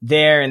mind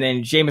there. And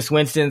then Jameis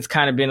Winston's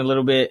kind of been a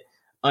little bit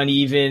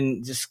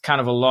uneven, just kind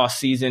of a lost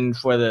season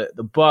for the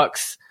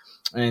Bucs.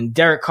 And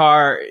Derek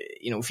Carr,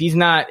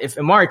 if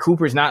Amari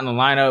Cooper's not in the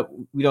lineup,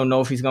 we don't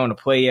know if he's going to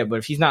play yet, but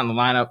if he's not in the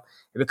lineup,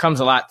 it becomes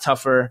a lot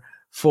tougher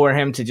for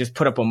him to just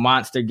put up a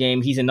monster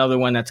game. He's another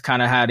one that's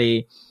kind of had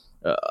a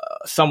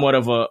somewhat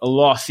of a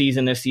lost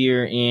season this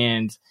year,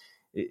 and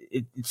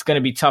it's going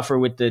to be tougher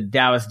with the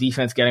Dallas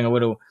defense getting a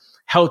little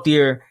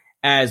healthier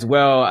as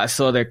well. I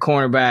saw their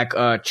cornerback,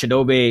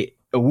 Chidobe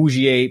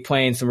Awuzie,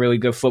 playing some really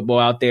good football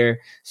out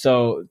there.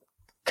 So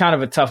kind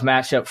of a tough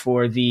matchup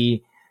for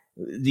the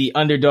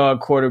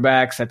underdog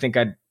quarterbacks. I think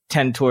I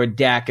tend toward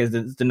Dak as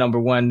the number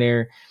one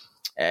there.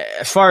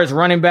 As far as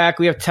running back,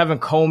 we have Tevin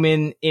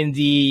Coleman in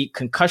the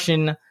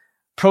concussion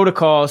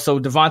protocol. So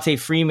Devontae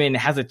Freeman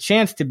has a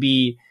chance to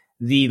be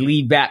the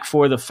lead back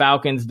for the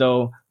Falcons,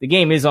 though the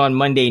game is on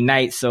Monday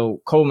night.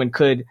 So Coleman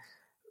could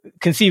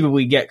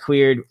conceivably get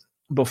cleared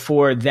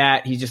before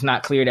that. He's just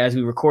not cleared as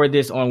we record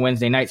this on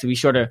Wednesday night. So be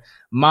sure to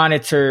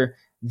monitor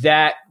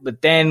that.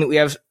 But then we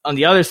have on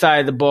the other side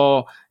of the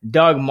ball,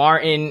 Doug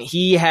Martin.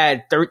 He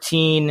had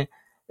 13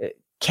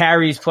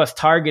 carries plus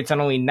targets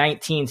on only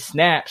 19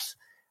 snaps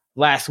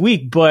last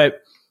week,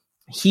 but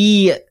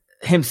he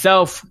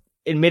himself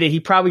admitted he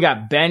probably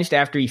got benched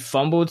after he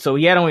fumbled. So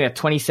he had only a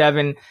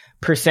 27%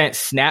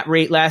 snap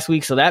rate last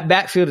week. So that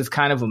backfield is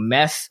kind of a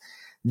mess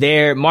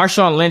there.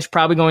 Marshawn Lynch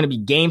probably going to be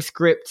game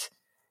script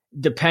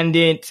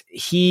dependent.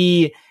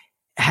 He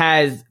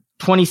has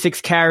 26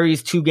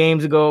 carries 3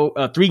 games ago,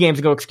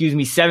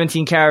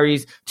 17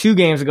 carries 2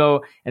 games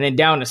ago, and then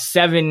down to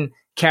 7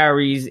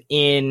 carries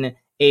in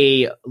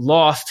a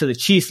loss to the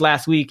Chiefs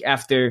last week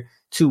after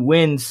 2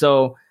 wins.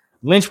 So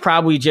Lynch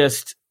probably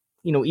just,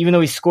 even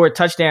though he scored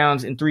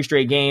touchdowns in 3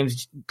 straight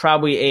games,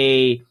 probably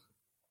a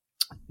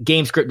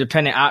game script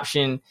dependent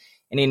option.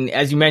 And then,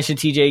 as you mentioned,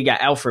 TJ, you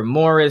got Alfred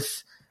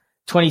Morris,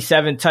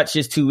 27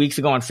 touches 2 weeks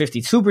ago on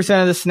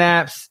 52% of the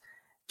snaps,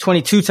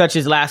 22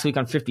 touches last week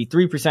on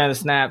 53% of the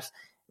snaps.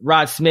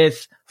 Rod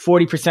Smith,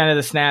 40% of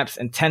the snaps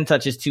and 10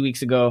 touches 2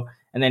 weeks ago.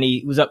 And then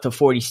he was up to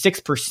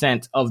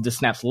 46% of the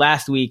snaps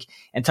last week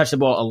and touched the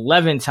ball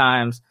 11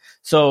 times.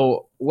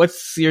 So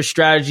what's your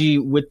strategy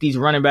with these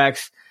running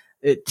backs,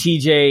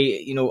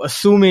 TJ,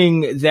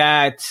 assuming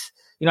that,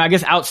 I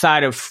guess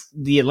outside of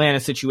the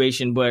Atlanta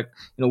situation, but,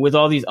 with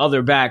all these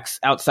other backs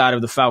outside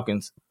of the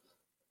Falcons?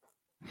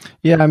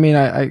 Yeah, I mean,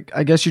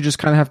 I guess you just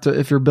kind of have to,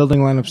 if you're building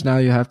lineups now,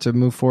 you have to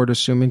move forward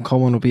assuming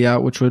Coleman will be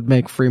out, which would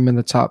make Freeman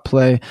the top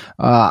play.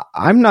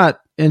 I'm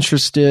not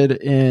interested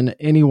in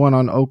anyone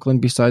on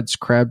Oakland besides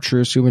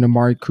Crabtree, assuming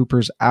Amari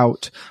Cooper's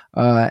out.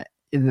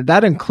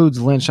 That includes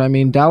Lynch. I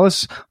mean,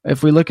 Dallas,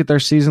 if we look at their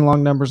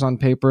season-long numbers on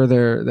paper,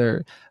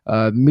 they're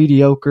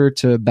mediocre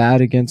to bad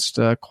against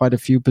quite a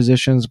few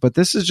positions. But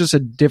this is just a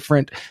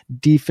different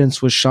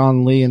defense with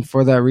Sean Lee, and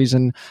for that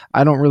reason,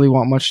 I don't really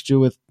want much to do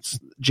with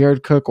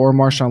Jared Cook or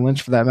Marshawn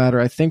Lynch for that matter.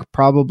 I think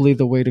probably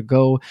the way to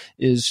go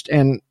is,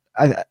 and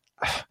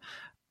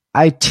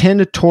I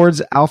tend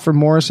towards Alfred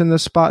Morris in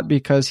this spot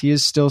because he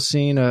is still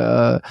seeing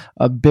a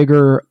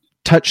bigger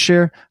touch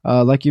share,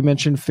 like you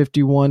mentioned,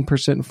 51%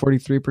 and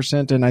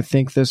 43%, and I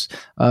think this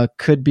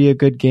could be a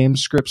good game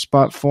script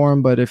spot for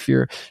him. But if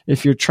you're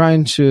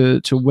trying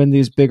to win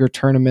these bigger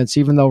tournaments,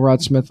 even though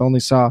Rod Smith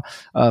only saw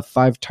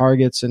 5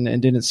 targets and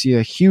didn't see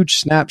a huge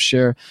snap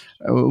share,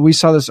 we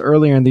saw this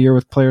earlier in the year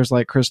with players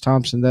like Chris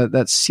Thompson,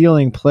 that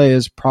ceiling play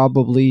is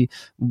probably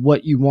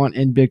what you want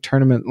in big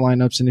tournament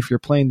lineups. And if you're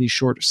playing these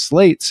short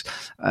slates,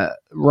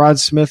 Rod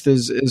Smith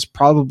is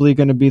probably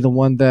going to be the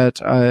one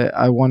that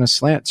I want to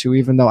slant to,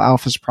 even though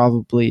Alpha's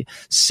probably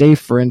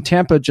safer. And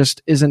Tampa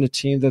just isn't a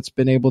team that's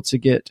been able to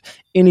get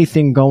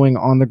anything going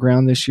on the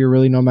ground this year,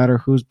 really, no matter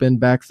who's been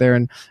back there.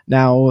 And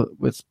now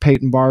with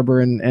Peyton Barber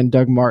and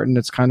Doug Martin,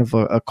 it's kind of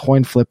a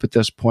coin flip at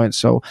this point.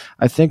 So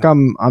I think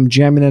I'm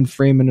jamming in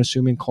Freeman,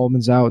 assuming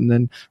Coleman's out, and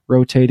then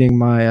rotating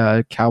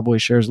my Cowboy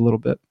shares a little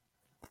bit.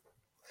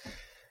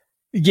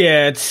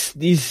 Yeah, it's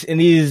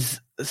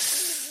these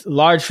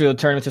large field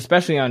tournaments,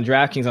 especially on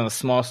DraftKings on the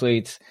small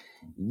slates,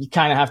 you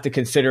kind of have to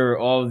consider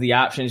all of the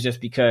options just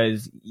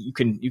because you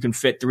can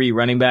fit 3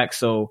 running backs.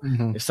 So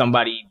if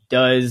somebody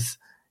does,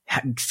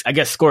 I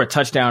guess, score a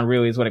touchdown,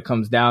 really is what it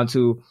comes down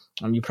to,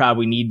 you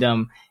probably need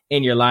them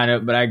in your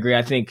lineup. But I agree.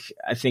 I think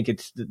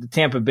it's the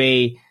Tampa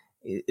Bay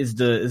is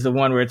the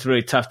one where it's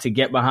really tough to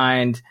get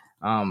behind.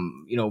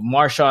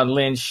 Marshawn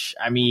Lynch,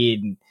 I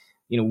mean,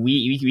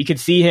 we could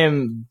see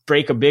him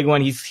break a big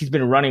one. He's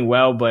been running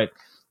well, but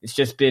it's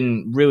just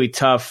been really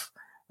tough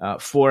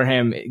for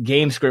him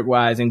game script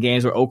wise in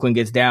games where Oakland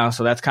gets down.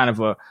 So that's kind of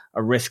a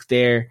risk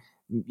there.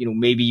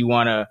 Maybe you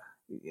want to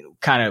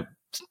kind of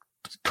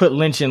put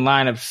Lynch in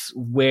lineups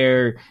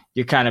where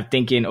you're kind of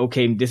thinking,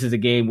 okay, this is a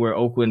game where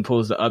Oakland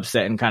pulls the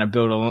upset and kind of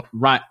build a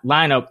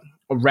lineup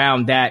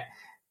around that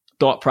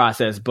thought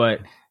process.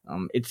 But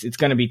it's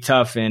going to be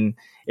tough. And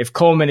if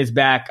Coleman is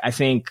back, I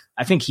think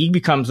he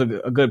becomes a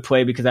good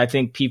play, because I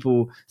think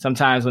people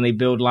sometimes when they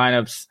build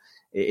lineups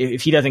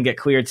if he doesn't get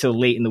cleared till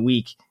late in the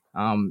week,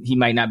 he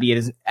might not be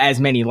in as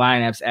many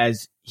lineups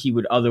as he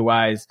would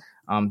otherwise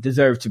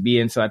deserve to be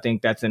in. So I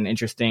think that's an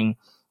interesting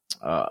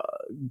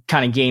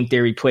kind of game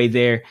theory play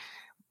there.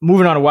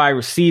 Moving on to wide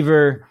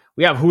receiver,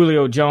 we have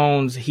Julio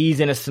Jones. He's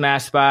in a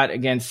smash spot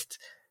against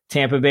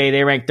Tampa Bay.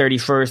 They rank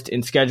 31st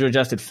in schedule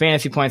adjusted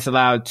fantasy points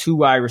allowed to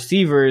wide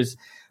receivers,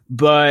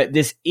 but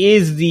this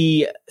is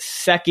the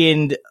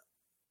second,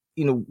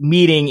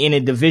 meeting in a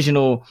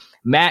divisional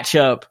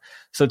matchup.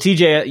 So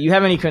TJ, you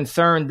have any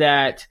concern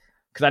that,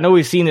 because I know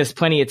we've seen this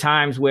plenty of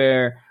times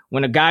where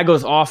when a guy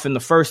goes off in the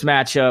first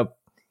matchup,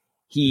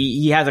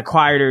 he has a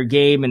quieter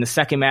game in the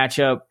second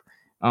matchup,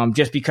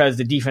 just because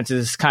the defense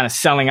is kind of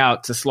selling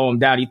out to slow him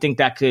down. Do you think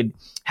that could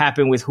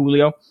happen with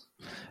Julio?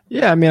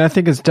 Yeah, I mean, I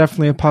think it's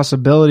definitely a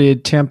possibility.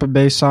 Tampa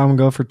Bay saw him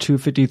go for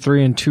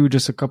 253 and 2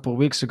 just a couple of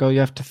weeks ago. You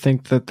have to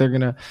think that they're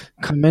going to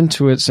come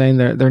into it saying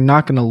they're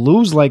not going to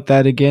lose like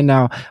that again.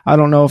 Now, I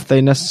don't know if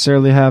they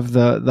necessarily have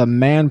the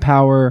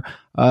manpower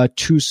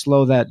to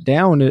slow that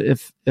down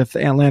if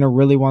Atlanta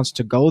really wants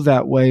to go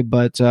that way,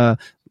 but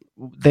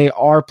they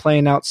are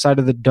playing outside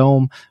of the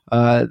dome.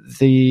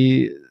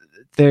 There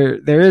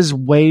is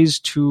ways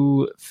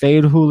to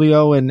fade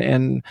Julio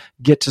and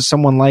get to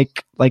someone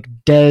like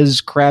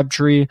Dez,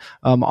 Crabtree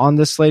on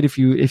this slate. If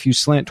you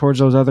slant towards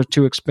those other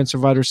two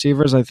expensive wide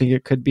receivers, I think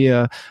it could be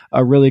a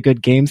really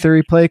good game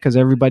theory play because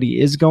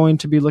everybody is going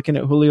to be looking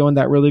at Julio in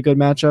that really good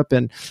matchup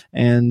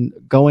and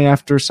going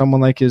after someone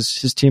like his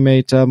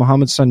teammate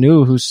Mohamed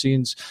Sanu, who's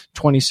seen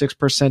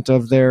 26%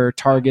 of their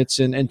targets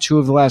in two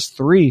of the last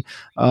three.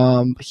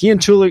 He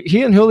and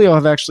Julio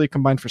have actually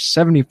combined for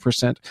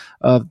 70%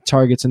 of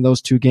targets in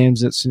those two games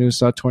that Sanu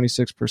saw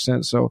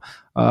 26%. So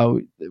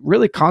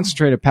really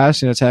concentrated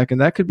passing attack,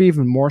 and that could be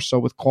even more so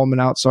with Coleman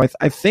out. So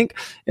I think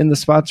in the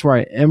spots where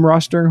I am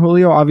rostering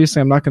Julio, obviously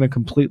I'm not going to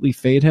completely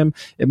fade him.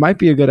 It might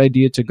be a good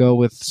idea to go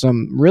with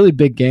some really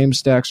big game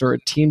stacks or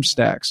team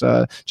stacks,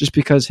 just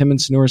because him and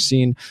Sanu are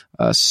seeing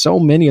so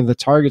many of the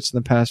targets in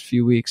the past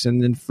few weeks,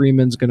 and then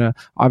Freeman's going to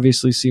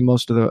obviously see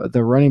most of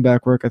the running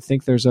back work. I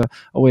think there's a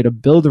way to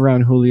build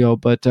around Julio,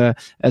 but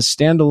as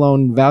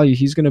standalone value,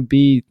 he's going to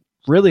be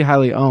really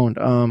highly owned.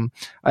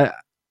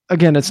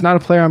 Again, it's not a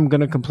player I'm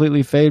going to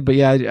completely fade, but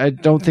yeah, I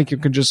don't think you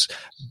can just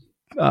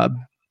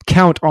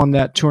count on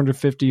that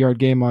 250-yard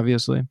game,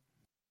 obviously.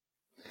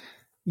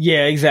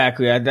 Yeah,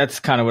 exactly. That's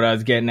kind of what I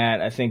was getting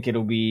at. I think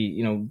it'll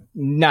be,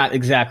 not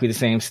exactly the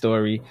same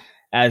story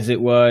as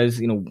it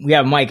was. We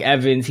have Mike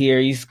Evans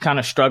here. He's kind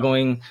of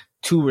struggling,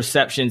 2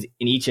 receptions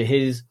in each of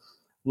his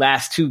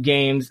last 2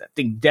 games. I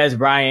think Dez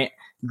Bryant,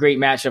 great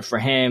matchup for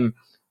him.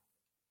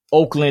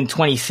 Oakland,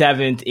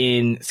 27th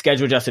in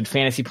schedule-adjusted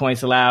fantasy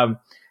points allowed.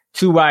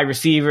 2 wide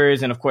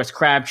receivers, and of course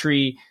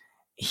Crabtree.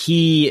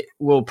 He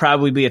will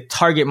probably be a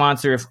target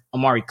monster if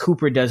Amari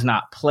Cooper does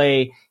not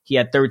play. He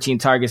had 13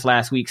 targets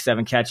last week,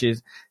 7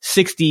 catches,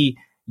 60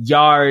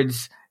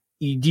 yards.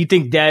 Do you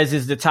think Dez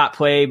is the top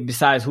play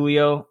besides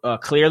Julio,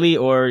 clearly,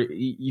 or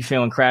you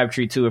feeling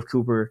Crabtree too if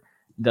Cooper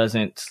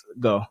doesn't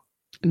go?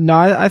 No,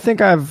 I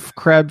think I have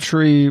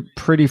Crabtree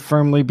pretty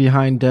firmly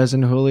behind Dez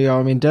and Julio.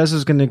 I mean, Dez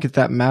is going to get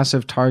that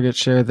massive target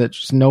share that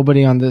just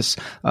nobody on this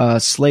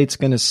slate's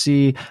going to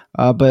see.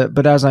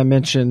 But as I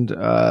mentioned,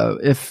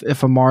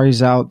 if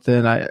Amari's out,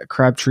 then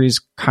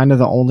Crabtree's kind of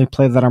the only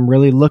play that I'm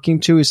really looking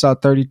to. He saw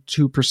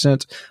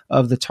 32%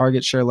 of the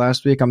target share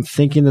last week. I'm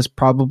thinking this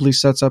probably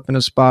sets up in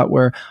a spot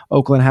where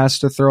Oakland has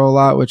to throw a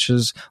lot, which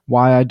is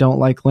why I don't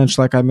like Lynch,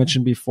 like I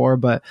mentioned before.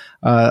 But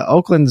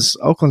Oakland's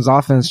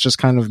offense just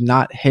kind of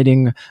not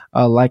hitting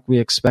like we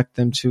expect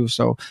them to.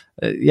 So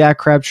yeah,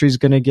 Crabtree's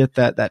going to get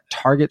that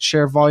target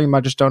share volume.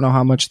 I just don't know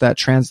how much that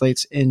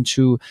translates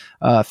into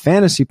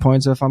fantasy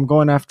points. If I'm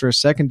going after a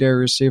secondary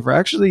receiver,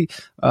 actually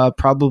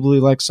probably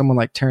like someone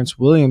like Terrence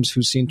Williams,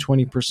 who's seen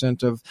 20%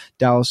 of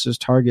Dallas's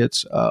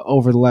targets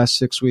over the last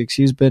 6 weeks.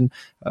 He's been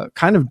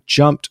kind of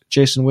jumped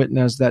Jason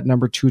Witten as that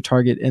number 2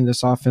 target in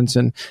this offense.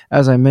 And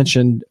as I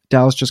mentioned,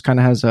 Dallas just kind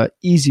of has a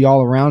easy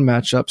all around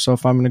matchup. So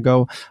if I'm going to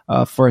go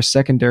for a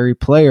secondary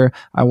player,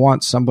 I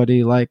want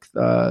somebody like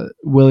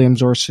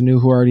Williams or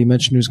Sanu, who I already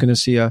mentioned, who's going to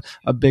see a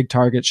big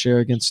target share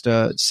against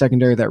a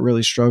secondary that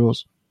really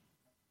struggles.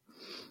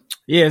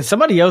 Yeah, and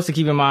somebody else to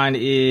keep in mind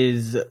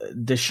is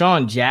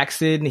Deshaun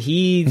Jackson.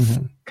 He's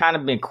kind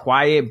of been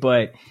quiet,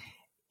 but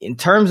in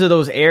terms of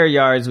those air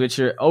yards, which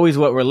are always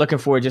what we're looking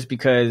for, just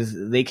because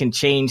they can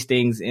change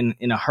things in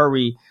a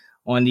hurry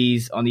on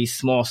these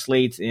small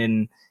slates.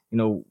 And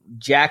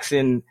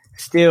Jackson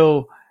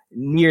still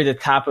near the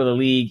top of the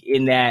league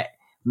in that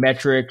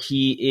metric.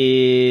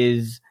 He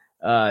is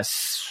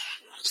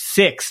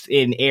 6th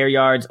in air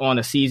yards on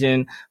the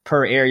season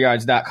per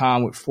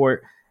airyards.com with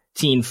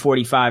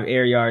 1445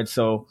 air yards.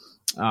 So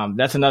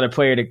that's another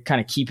player to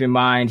kind of keep in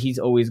mind. He's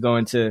always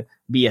going to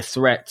be a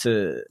threat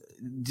to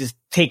just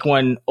take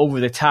one over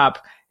the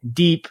top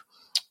deep.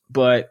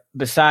 But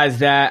besides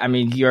that, I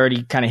mean, you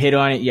already kind of hit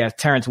on it. You have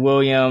Terrence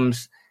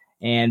Williams,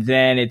 and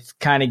then it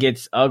kind of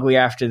gets ugly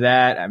after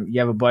that. You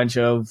have a bunch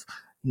of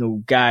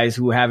guys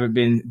who haven't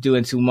been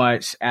doing too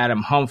much.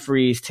 Adam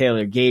Humphries,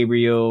 Taylor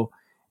Gabriel,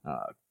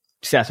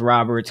 Seth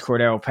Roberts,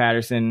 Cordero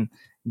Patterson,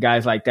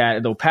 guys like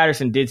that. Though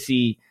Patterson did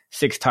see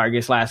 6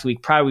 targets last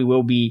week, probably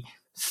will be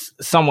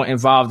somewhat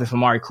involved if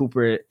Amari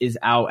Cooper is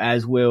out,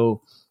 as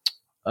will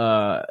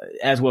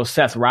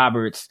Seth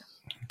Roberts.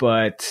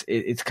 But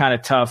it's kind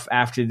of tough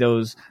after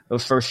those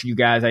first few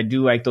guys. I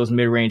do like those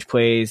mid-range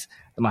plays,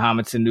 the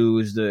Mohamed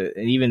Sanus,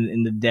 and even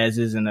in the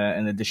Dezes and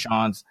the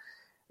Deshaun's.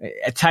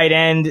 At tight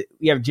end,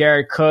 we have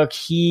Jared Cook.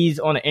 He's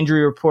on an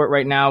injury report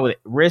right now with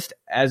wrist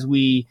as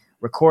we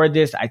record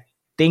this. I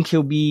think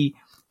he'll be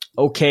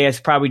okay.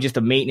 It's probably just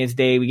a maintenance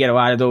day. We get a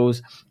lot of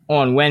those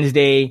on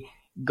Wednesday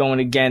going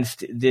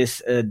against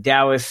this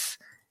Dallas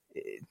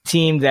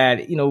team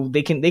that,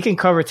 they can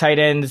cover tight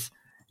ends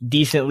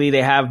decently.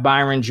 They have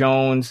Byron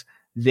Jones.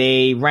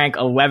 They rank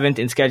 11th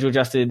in schedule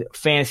adjusted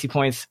fantasy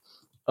points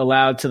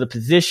allowed to the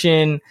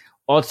position.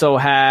 Also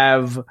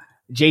have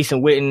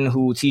Jason Witten,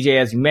 who TJ,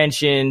 as you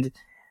mentioned,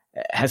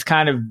 has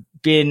kind of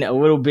been a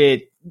little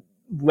bit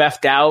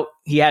left out.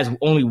 He has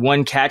only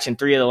 1 catch in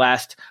 3 of the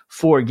last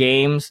 4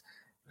 games.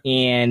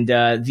 And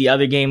the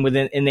other game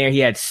in there, he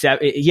had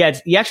 7. He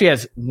actually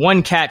has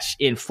 1 catch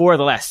in 4 of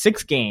the last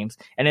 6 games,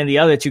 and in the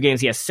other 2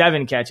 games, he has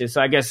 7 catches.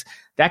 So I guess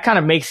that kind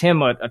of makes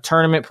him a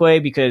tournament play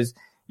because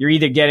you're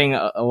either getting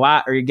a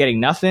lot or you're getting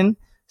nothing.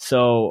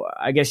 So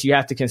I guess you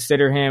have to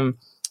consider him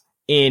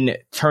in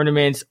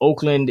tournaments.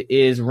 Oakland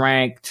is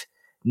ranked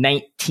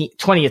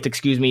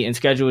 20th, in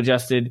schedule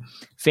adjusted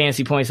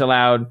fantasy points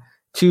allowed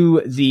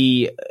to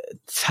the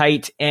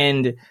tight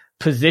end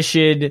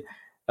position.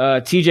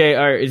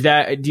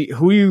 TJ,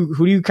 who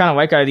do you kind of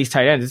like out of these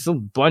tight ends? It's a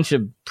bunch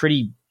of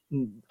pretty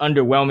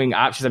underwhelming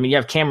options. I mean, you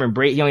have Cameron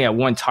Brate. He only had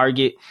 1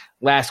 target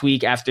last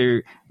week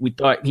after we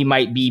thought he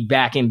might be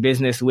back in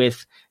business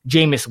with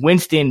Jameis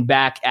Winston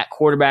back at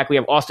quarterback. We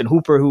have Austin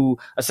Hooper, who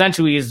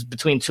essentially is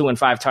between 2 and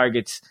 5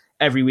 targets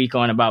every week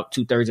on about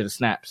 2/3 of the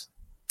snaps.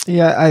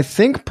 Yeah, I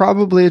think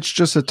probably it's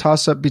just a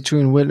toss-up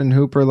between Witt and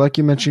Hooper. Like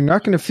you mentioned, you're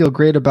not going to feel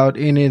great about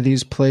any of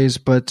these plays,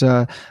 but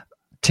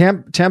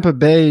Tampa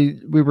Bay,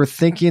 we were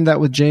thinking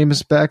that with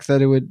Jameis back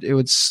that it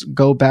would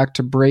go back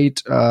to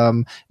Brate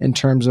in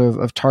terms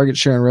of target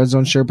share and red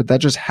zone share, but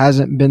that just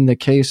hasn't been the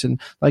case. And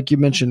like you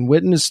mentioned,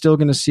 Witten is still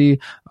going to see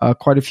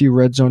quite a few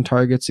red zone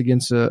targets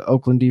against the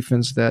Oakland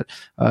defense that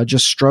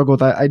just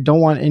struggled. I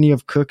don't want any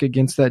of Cook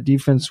against that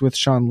defense with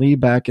Sean Lee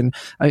back. And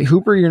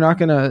Hooper, you're not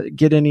going to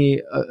get any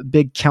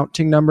big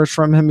counting numbers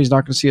from him. He's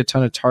not going to see a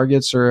ton of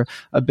targets or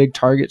a big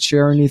target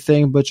share or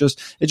anything, but it's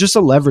just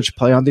a leverage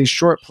play on these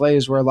short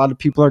plays where a lot of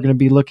people are going to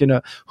be looking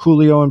at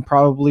Julio and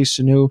probably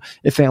Sanu.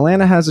 If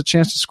Atlanta has a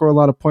chance to score a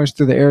lot of points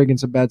through the air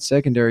against a bad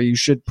secondary, you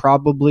should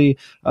probably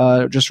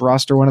just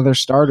roster one of their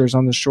starters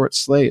on the short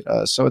slate.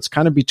 So it's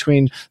kind of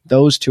between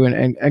those two.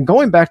 And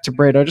going back to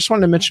Brady, I just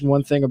wanted to mention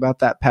one thing about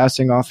that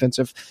passing offense.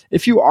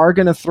 If you are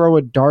going to throw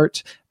a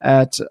dart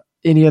at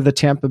any of the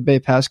Tampa Bay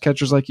pass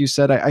catchers, like you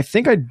said, I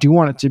think I do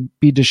want it to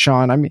be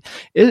Deshaun. I mean,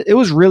 it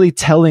was really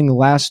telling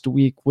last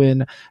week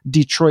when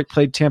Detroit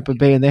played Tampa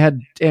Bay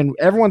and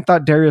everyone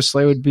thought Darius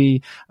Slay would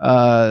be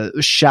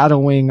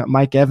shadowing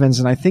Mike Evans.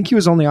 And I think he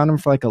was only on him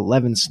for like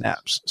 11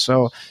 snaps.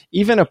 So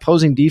even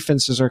opposing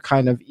defenses are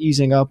kind of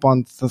easing up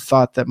on the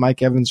thought that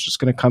Mike Evans is just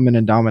going to come in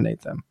and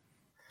dominate them.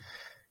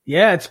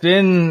 Yeah, it's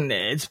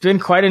been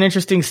quite an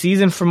interesting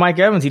season for Mike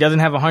Evans. He doesn't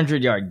have a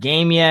 100-yard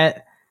game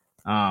yet.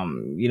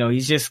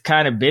 He's just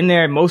kind of been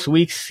there. Most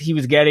weeks he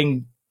was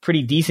getting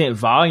pretty decent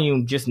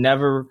volume, just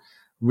never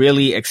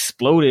really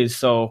exploded.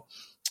 So,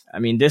 I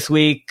mean, this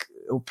week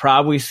we'll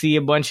probably see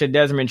a bunch of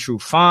Desmond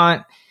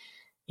Trufant.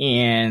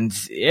 And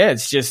yeah,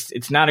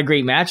 it's not a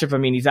great matchup. I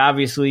mean, he's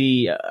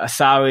obviously a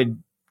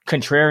solid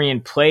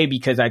contrarian play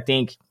because I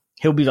think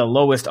he'll be the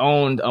lowest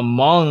owned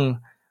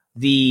among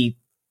the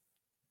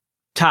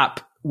top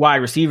wide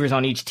receivers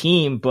on each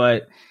team,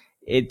 but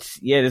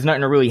there's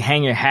nothing to really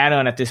hang your hat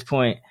on at this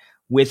point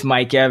with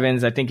Mike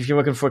Evans. I think if you're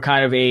looking for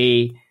kind of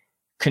a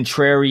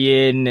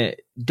contrarian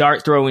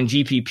dart throw in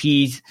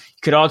GPPs,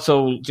 you could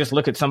also just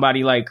look at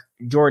somebody like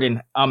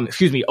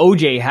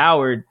OJ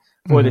Howard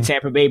for the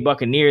Tampa Bay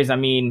Buccaneers. I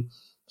mean,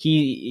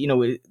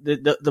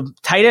 the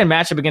tight end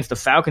matchup against the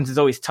Falcons is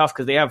always tough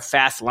because they have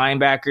fast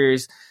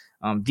linebackers,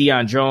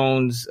 Deion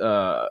Jones,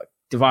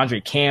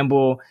 Devondre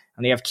Campbell,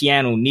 and they have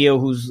Keanu Neal,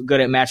 who's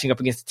good at matching up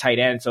against the tight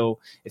end. So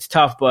it's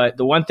tough. But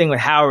the one thing with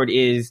Howard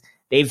is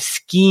they've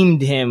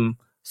schemed him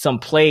some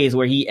plays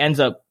where he ends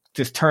up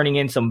just turning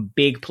in some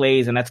big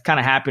plays. And that's kind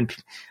of happened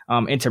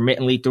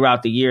intermittently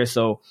throughout the year.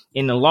 So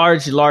in the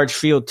large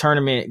field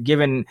tournament,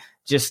 given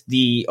just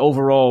the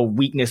overall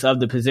weakness of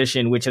the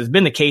position, which has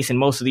been the case in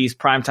most of these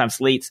primetime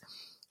slates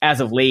as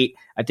of late,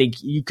 I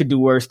think you could do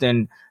worse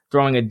than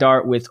throwing a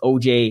dart with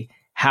OJ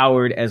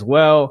Howard as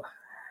well.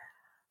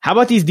 How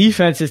about these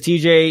defenses,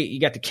 TJ? You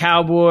got the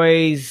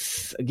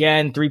Cowboys,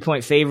 again,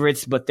 3-point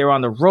favorites, but they're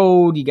on the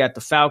road. You got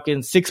the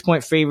Falcons,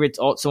 6-point favorites,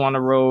 also on the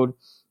road.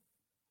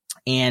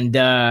 And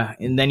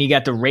then you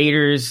got the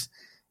Raiders,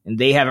 and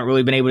they haven't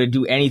really been able to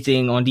do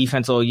anything on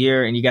defense all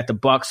year. And you got the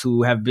Bucs,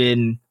 who have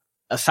been,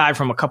 aside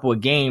from a couple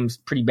of games,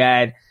 pretty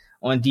bad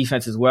on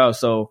defense as well.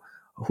 So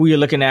who you're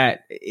looking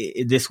at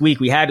this week.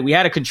 We had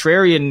a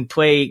contrarian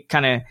play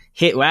kind of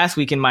hit last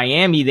week in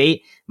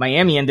Miami.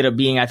 Miami ended up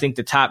being, I think,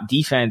 the top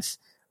defense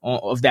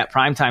of that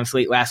primetime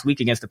slate last week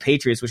against the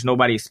Patriots, which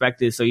nobody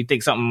expected. So you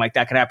think something like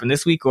that could happen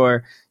this week,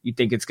 or you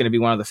think it's going to be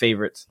one of the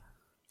favorites?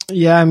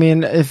 Yeah, I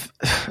mean, if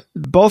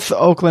both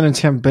Oakland and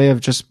Tampa Bay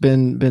have just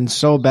been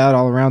so bad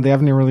all around, they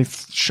haven't even really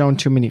shown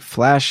too many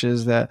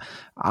flashes that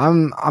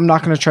I'm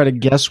not going to try to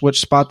guess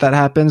which spot that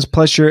happens.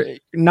 Plus, you're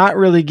not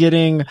really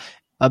getting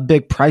a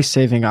big price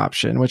saving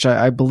option, which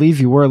I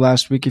believe you were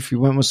last week if you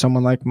went with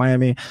someone like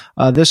Miami.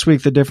 This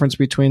week, the difference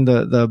between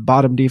the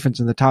bottom defense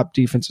and the top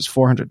defense is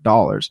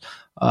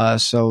 $400.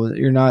 So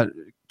you're not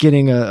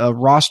getting a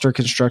roster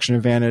construction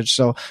advantage.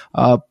 So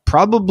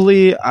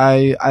probably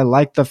I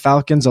like the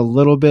Falcons a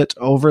little bit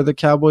over the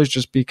Cowboys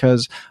just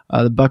because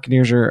the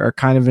Buccaneers are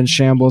kind of in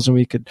shambles, and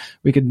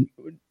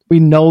we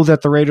know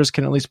that the Raiders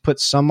can at least put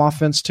some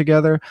offense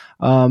together,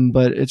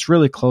 but it's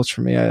really close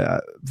for me.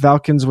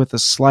 Falcons with a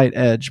slight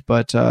edge,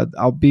 but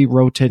I'll be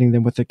rotating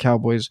them with the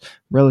Cowboys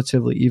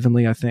relatively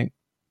evenly, I think.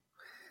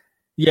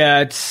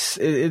 Yeah,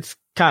 it's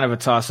kind of a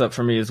toss-up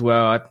for me as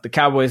well. The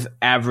Cowboys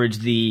average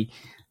the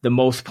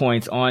most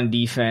points on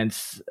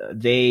defense.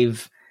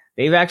 They've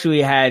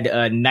actually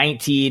had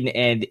 19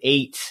 and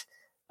 8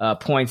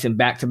 points in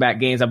back-to-back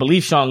games. I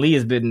believe Sean Lee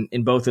has been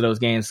in both of those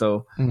games,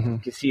 so you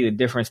can see the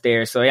difference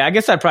there. So yeah, I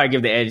guess I'd probably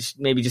give the edge,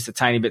 maybe just a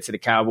tiny bit to the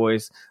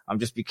Cowboys,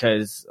 just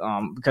because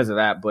of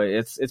that. But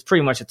it's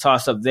pretty much a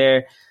toss-up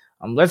there.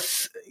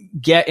 Let's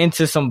get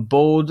into some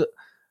bold.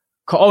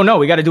 Oh no,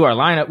 we got to do our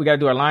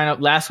lineup.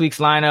 Last week's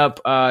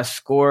lineup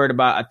scored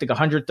about, I think,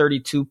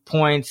 132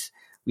 points.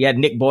 We had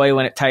Nick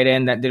Boylan at tight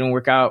end. That didn't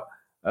work out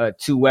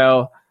too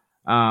well.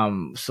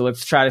 So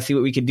let's try to see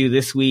what we could do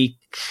this week.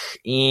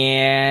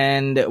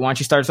 And why don't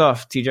you start us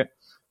off, TJ?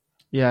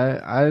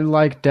 Yeah, I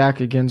like Dak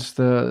against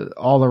the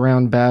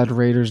all-around bad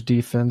Raiders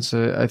defense.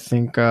 I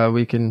think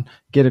we can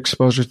get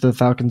exposure to the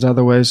Falcons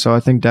other ways, so I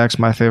think Dak's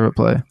my favorite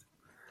play.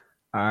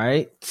 All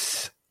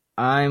right.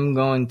 I'm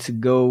going to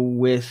go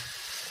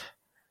with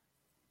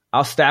 –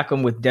 I'll stack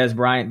him with Dez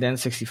Bryant then,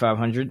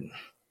 6,500.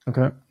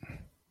 Okay.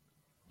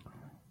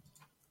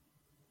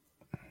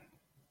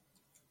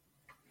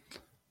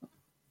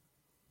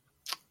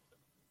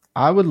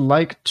 I would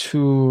like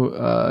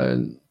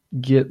to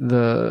get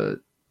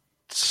the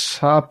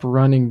top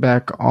running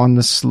back on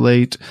the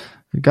slate.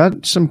 We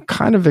got some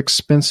kind of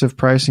expensive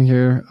pricing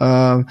here.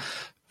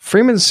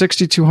 Freeman's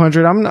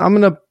 6,200. I'm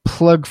gonna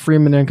plug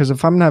Freeman in because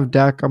if I'm gonna have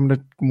Dak, I'm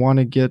gonna want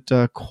to get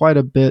quite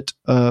a bit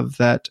of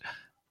that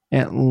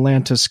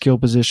Atlanta skill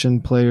position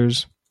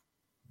players.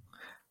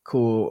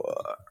 Cool.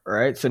 All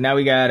right. So now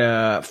we got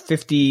a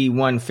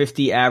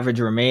 5150 average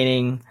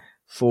remaining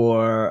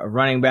for a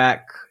running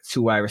back,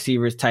 2 wide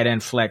receivers, tight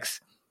end, flex.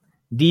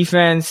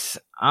 Defense,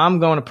 I'm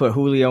going to put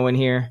Julio in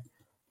here.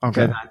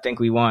 Okay. Because I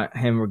think we want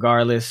him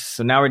regardless.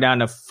 So now we're down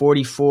to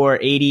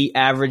 4480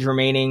 average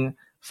remaining,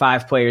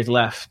 5 players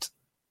left.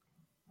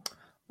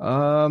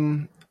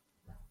 The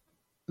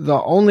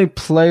only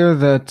player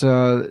that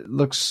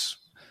looks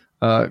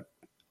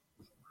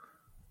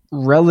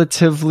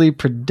relatively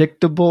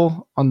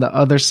predictable on the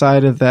other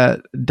side of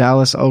that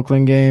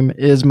Dallas-Oakland game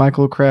is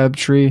Michael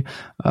Crabtree.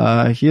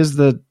 He is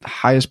the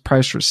highest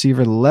priced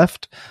receiver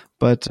left,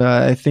 but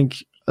I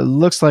think it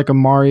looks like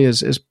Amari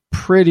is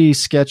pretty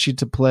sketchy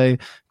to play.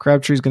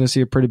 Crabtree's going to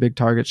see a pretty big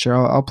target share.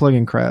 I'll plug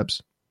in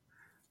Crabs.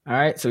 All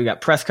right, so we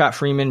got Prescott,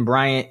 Freeman,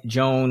 Bryant,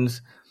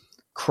 Jones,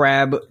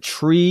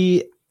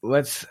 Crabtree.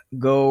 Let's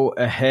go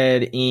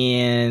ahead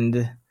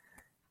and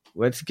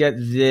let's get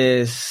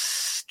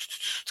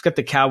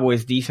the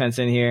Cowboys defense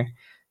in here,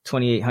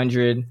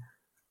 2,800.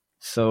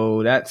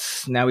 So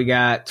that's now we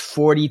got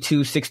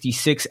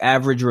 4,266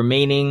 average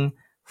remaining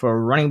for a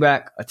running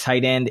back, a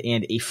tight end,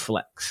 and a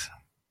flex.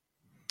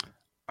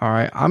 All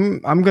right,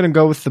 I'm going to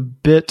go with the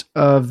bit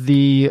of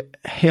the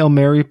Hail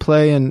Mary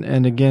play,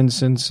 and again,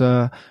 since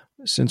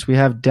we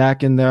have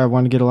Dak in there, I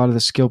want to get a lot of the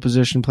skill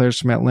position players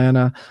from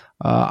Atlanta.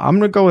 I'm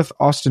going to go with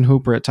Austin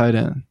Hooper at tight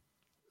end.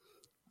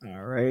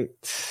 All right.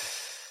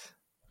 So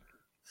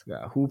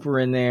got Hooper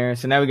in there.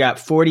 So now we got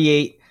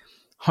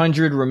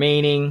 4,800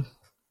 remaining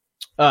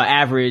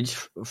average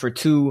for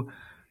 2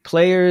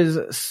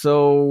 players.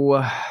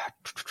 So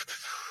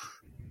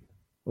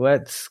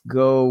let's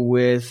go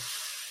with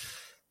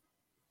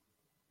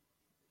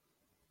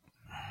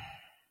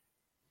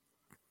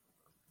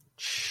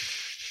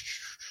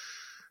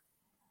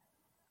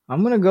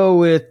I'm going to go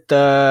with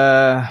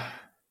let's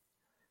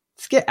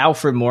get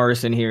Alfred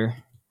Morris in here.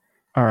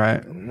 All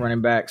right.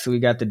 Running back. So we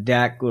got the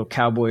Dak little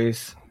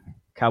Cowboys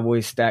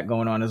stack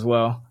going on as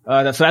well.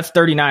 So that's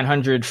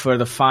 3,900 for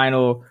the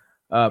final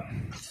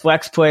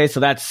flex play. So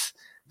that's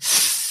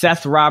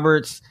Seth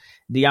Roberts,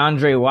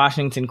 DeAndre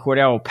Washington,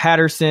 Cordell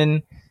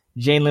Patterson,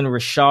 Jalen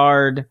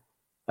Richard,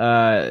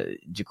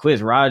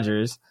 Jaquiz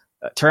Rogers,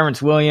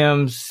 Terrence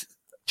Williams,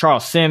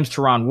 Charles Sims,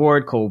 Teron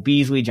Ward, Cole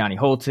Beasley, Johnny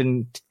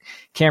Holton,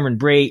 Cameron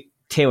Brate,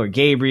 Taylor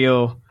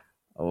Gabriel,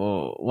 a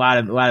lot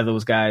of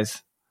those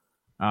guys.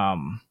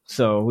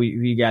 So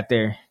we got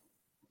there.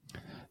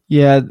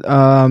 Yeah.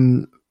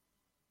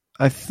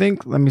 I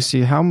think, let me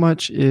see, how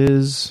much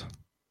is...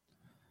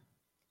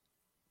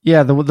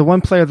 Yeah, the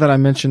one player that I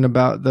mentioned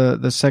about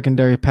the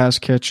secondary pass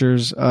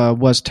catchers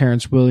was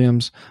Terrence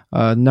Williams,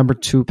 number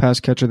 2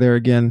 pass catcher there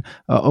again.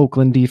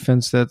 Oakland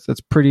defense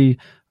that's pretty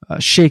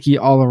shaky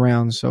all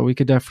around. So we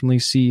could definitely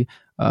see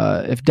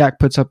if Dak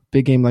puts up a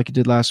big game like he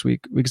did last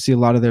week, we could see a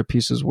lot of their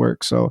pieces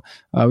work. So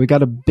we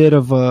got a bit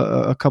of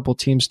a couple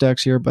team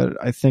stacks here, but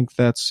I think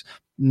that's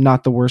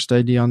not the worst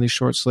idea on these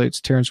short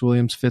slates. Terrence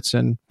Williams fits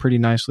in pretty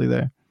nicely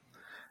there.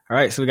 All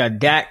right, so we got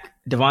Dak,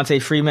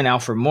 Devontae Freeman,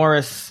 Alfred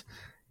Morris,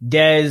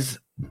 Dez,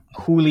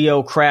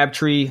 Julio,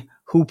 Crabtree,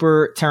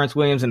 Hooper, Terrence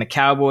Williams, and the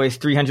Cowboys.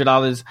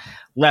 $300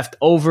 left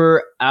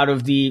over out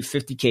of the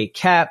 50K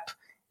cap.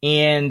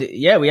 And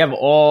yeah, we have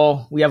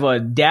a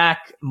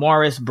Dak,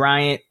 Morris,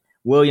 Bryant,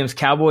 Williams,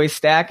 Cowboys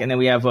stack. And then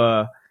we have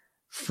a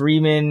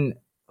Freeman,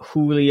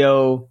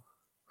 Julio,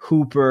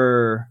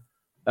 Hooper,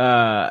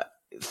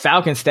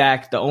 Falcon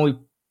stack. The only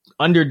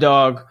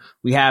underdog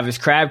we have is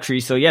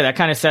Crabtree. So yeah, that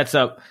kind of sets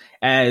up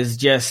as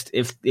just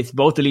if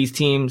both of these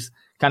teams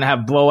kind of have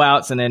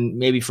blowouts, and then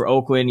maybe for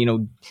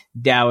Oakland,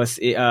 Dallas,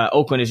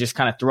 Oakland is just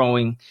kind of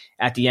throwing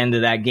at the end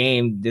of that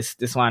game. This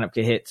lineup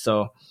could hit.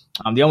 So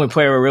the only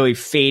player we're really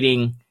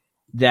fading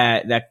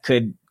that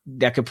could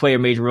play a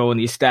major role in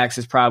these stacks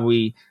is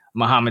probably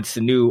Mohamed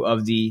Sanu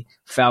of the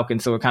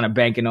Falcons. So we're kind of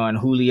banking on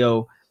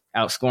Julio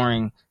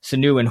outscoring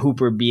Sanu and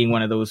Hooper being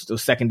one of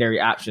those secondary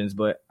options.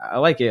 But I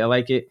like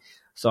it.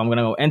 So I'm going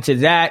to go into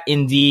that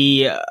in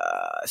the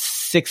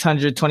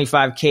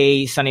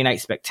 625K Sunday Night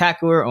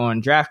Spectacular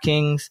on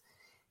DraftKings,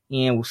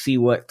 and we'll see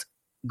what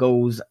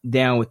goes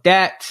down with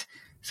that.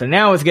 So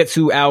now let's get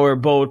to our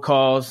bold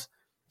calls.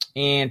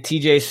 And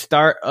TJ,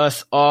 start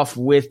us off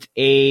with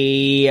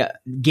a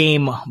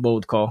game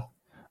bold call.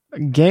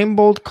 Game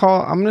bold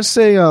call. I'm going to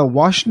say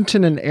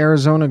Washington and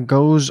Arizona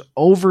goes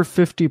over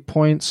 50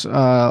 points.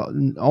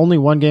 Only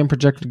one game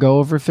projected to go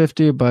over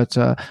 50, but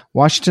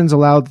Washington's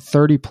allowed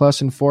 30 plus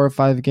in 4 or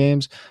 5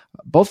 games.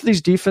 Both of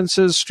these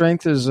defenses'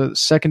 strength is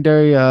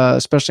secondary,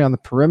 especially on the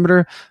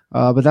perimeter,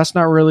 but that's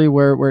not really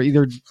where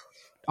either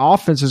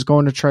offense is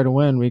going to try to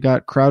win. We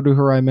got Crowder,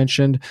 who I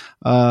mentioned,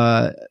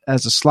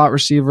 as a slot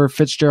receiver,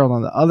 Fitzgerald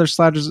on the other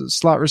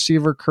slot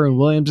receiver. Curran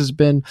Williams has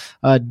been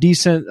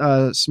decent.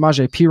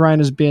 Samaje Perine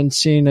has been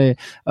seeing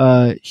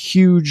a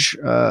huge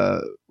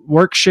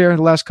work share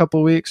the last couple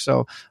of weeks.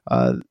 So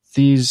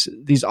these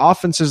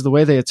offenses, the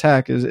way they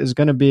attack is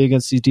going to be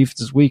against these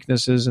defenses'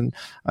 weaknesses. And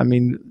I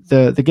mean,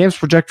 the game's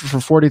projected for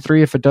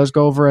 43. If it does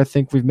go over, I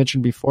think we've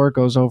mentioned before, it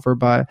goes over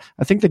by,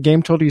 I think the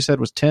game total you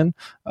said was 10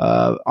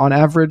 on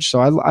average.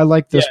 So I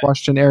like this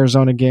Washington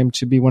Arizona game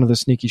to be one of the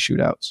sneaky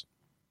shootouts.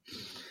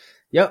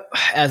 Yep.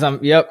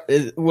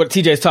 What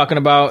TJ is talking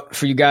about,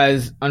 for you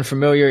guys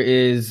unfamiliar,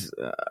 is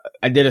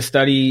I did a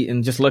study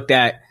and just looked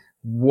at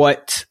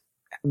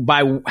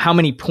by how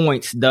many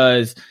points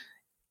does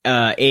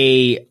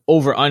a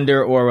over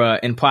under or a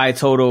implied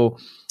total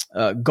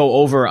go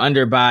over or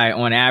under by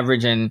on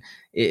average, and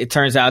it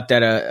turns out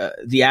that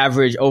the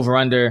average over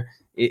under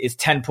is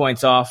 10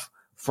 points off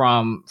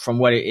from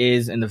what it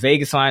is in the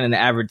Vegas line, and the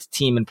average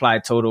team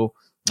implied total,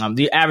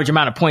 the average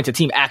amount of points a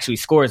team actually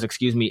scores,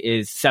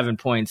 is 7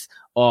 points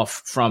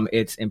off from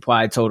its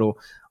implied total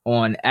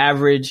on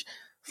average.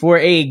 For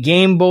a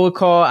game bold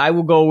call, I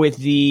will go with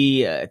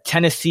the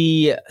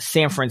Tennessee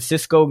San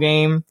Francisco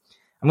game.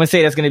 I'm going to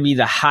say that's going to be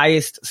the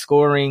highest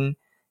scoring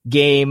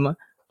game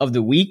of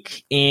the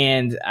week.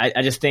 And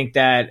I just think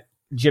that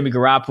Jimmy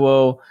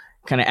Garoppolo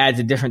kind of adds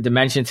a different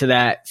dimension to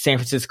that San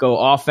Francisco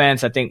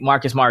offense. I think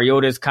Marcus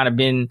Mariota's kind of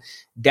been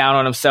down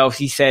on himself.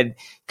 He said,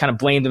 kind of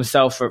blamed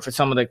himself for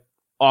some of the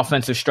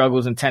offensive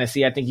struggles in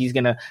Tennessee. I think he's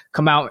going to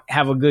come out,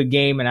 have a good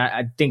game. And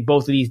I think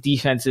both of these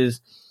defenses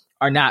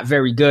are not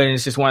very good. And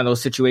it's just one of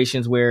those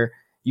situations where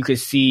you could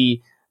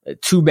see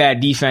 2 bad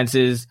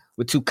defenses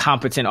with 2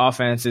 competent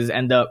offenses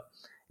end up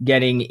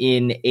getting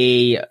in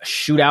a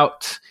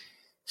shootout.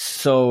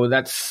 So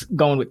that's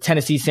going with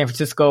Tennessee, San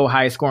Francisco,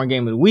 highest scoring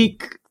game of the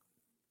week.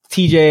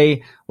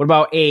 TJ, what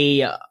about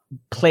a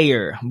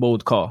player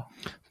bold call?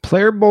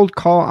 Player bold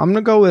call. I'm going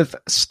to go with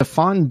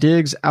Stephon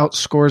Diggs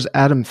outscores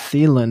Adam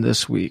Thielen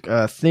this week.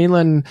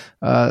 Thielen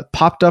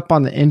popped up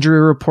on the injury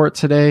report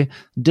today.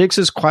 Diggs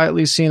has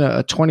quietly seen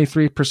a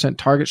 23%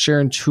 target share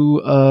in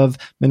 2 of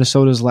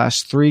Minnesota's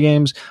last 3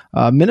 games.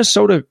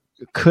 Minnesota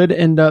could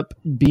end up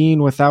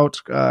being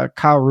without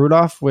Kyle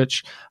Rudolph,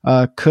 which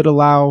could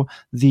allow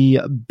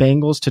the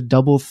Bengals to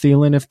double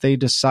Thielen if they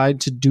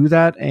decide to do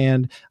that.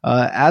 And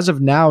as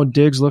of now,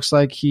 Diggs looks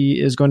like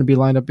he is going to be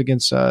lined up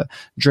against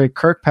Drake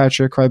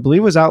Kirkpatrick, who I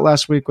believe was out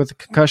last week with a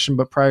concussion,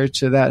 but prior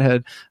to that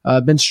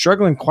had been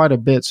struggling quite a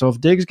bit. So if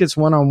Diggs gets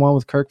one-on-one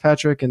with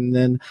Kirkpatrick, and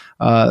then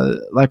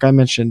like I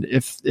mentioned,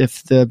 if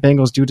the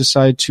Bengals do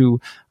decide to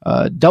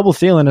double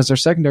Thielen, as their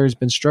secondary has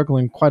been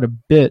struggling quite a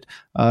bit,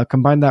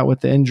 combine that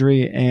with the injury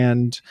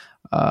and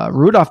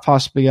Rudolph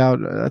possibly out,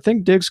 I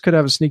think Diggs could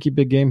have a sneaky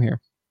big game here.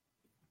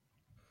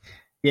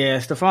 Yeah,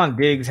 Stephon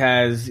Diggs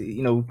has,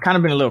 kind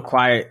of been a little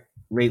quiet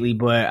lately,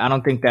 but I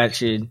don't think that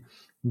should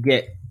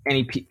get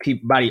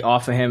anybody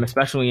off of him,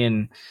 especially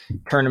in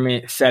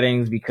tournament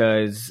settings,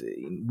 because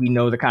we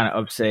know the kind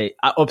of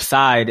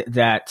upside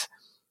that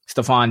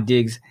Stephon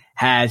Diggs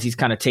has. He's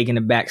kind of taken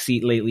a back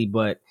seat lately,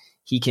 but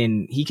he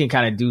can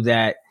kind of do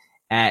that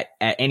at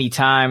any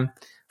time.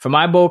 For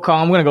my bold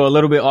call, I'm going to go a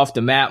little bit off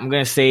the map. I'm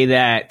going to say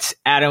that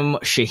Adam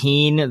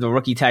Shaheen, the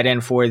rookie tight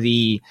end for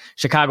the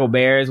Chicago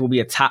Bears, will be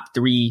a top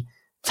 3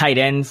 tight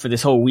end for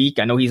this whole week.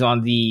 I know he's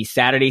on the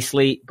Saturday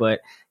slate, but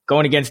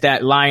going against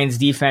that Lions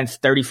defense,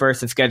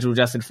 31st in schedule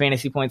adjusted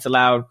fantasy points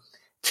allowed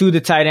to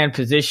the tight end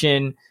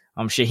position.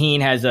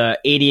 Shaheen has a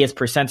 80th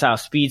percentile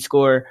speed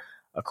score,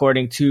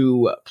 according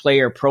to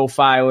Player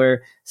Profiler,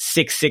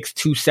 6'6",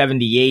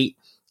 278,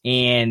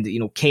 and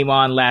came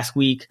on last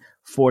week,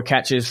 4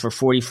 catches for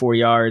 44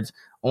 yards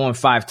on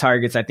 5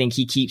 targets. I think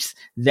he keeps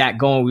that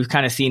going. We've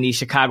kind of seen these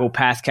Chicago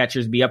pass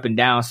catchers be up and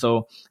down,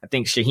 so I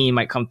think Shaheen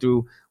might come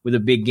through with a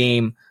big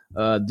game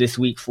this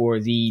week for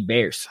the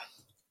Bears.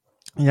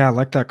 Yeah, I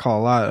like that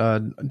call a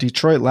lot.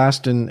 Detroit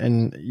last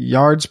in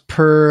yards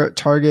per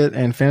target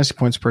and fantasy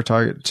points per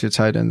target to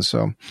tight ends,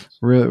 so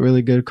really,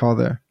 really good call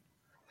there.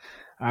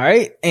 All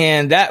right,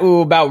 and that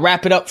will about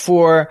wrap it up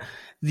for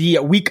the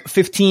Week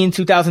 15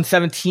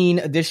 2017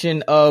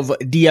 edition of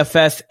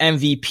DFS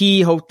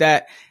MVP. Hope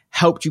that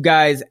helped you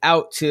guys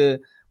out to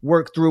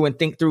work through and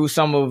think through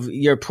some of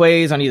your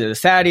plays on either the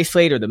Saturday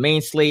slate or the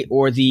main slate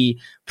or the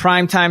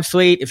primetime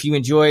slate. If you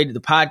enjoyed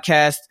the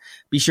podcast,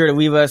 be sure to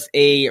leave us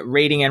a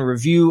rating and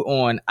review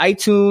on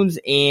iTunes,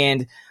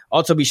 and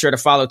also be sure to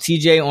follow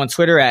TJ on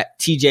Twitter at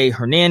TJ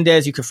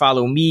Hernandez. You can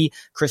follow me,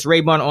 Chris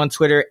Raybon, on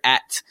Twitter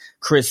at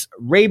Chris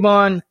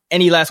Raybon.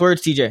 Any last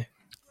words, TJ?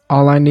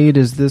 All I need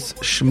is this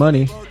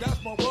shmoney.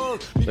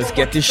 Let's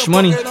get this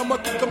shmoney.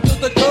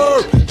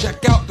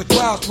 Check out the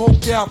clouds,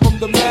 smoke out from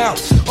the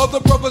mouth.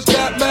 Other brothers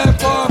got mad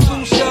farms,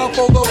 blue shell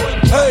for the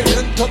hey,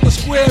 enter the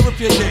square if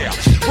you dare.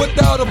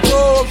 Without a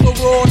blow, I'm so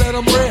raw that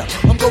I'm rare.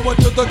 I'm going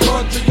to the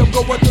country, I'm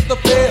going to the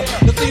fair.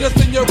 To see the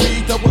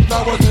senorita with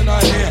flowers in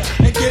her hair.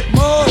 And get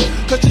mine,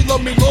 cause she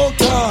loved me long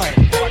time.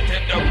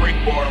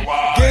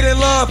 Get in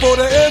line for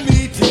the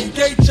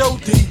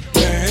M-E-T-H-O-D,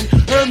 man.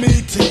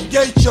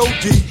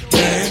 M-E-T-H-O-D,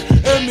 man.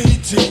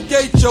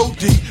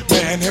 M-E-T-H-O-D,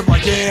 man. Here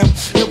I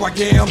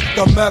am,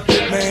 the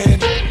method man.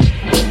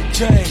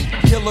 Wu-Tang,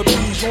 killer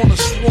bees on the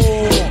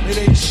swarm. It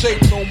ain't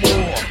safe no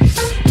more.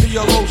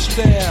 PLO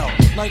style,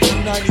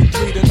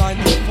 1993 to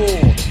 94,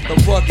 the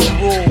rugged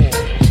raw.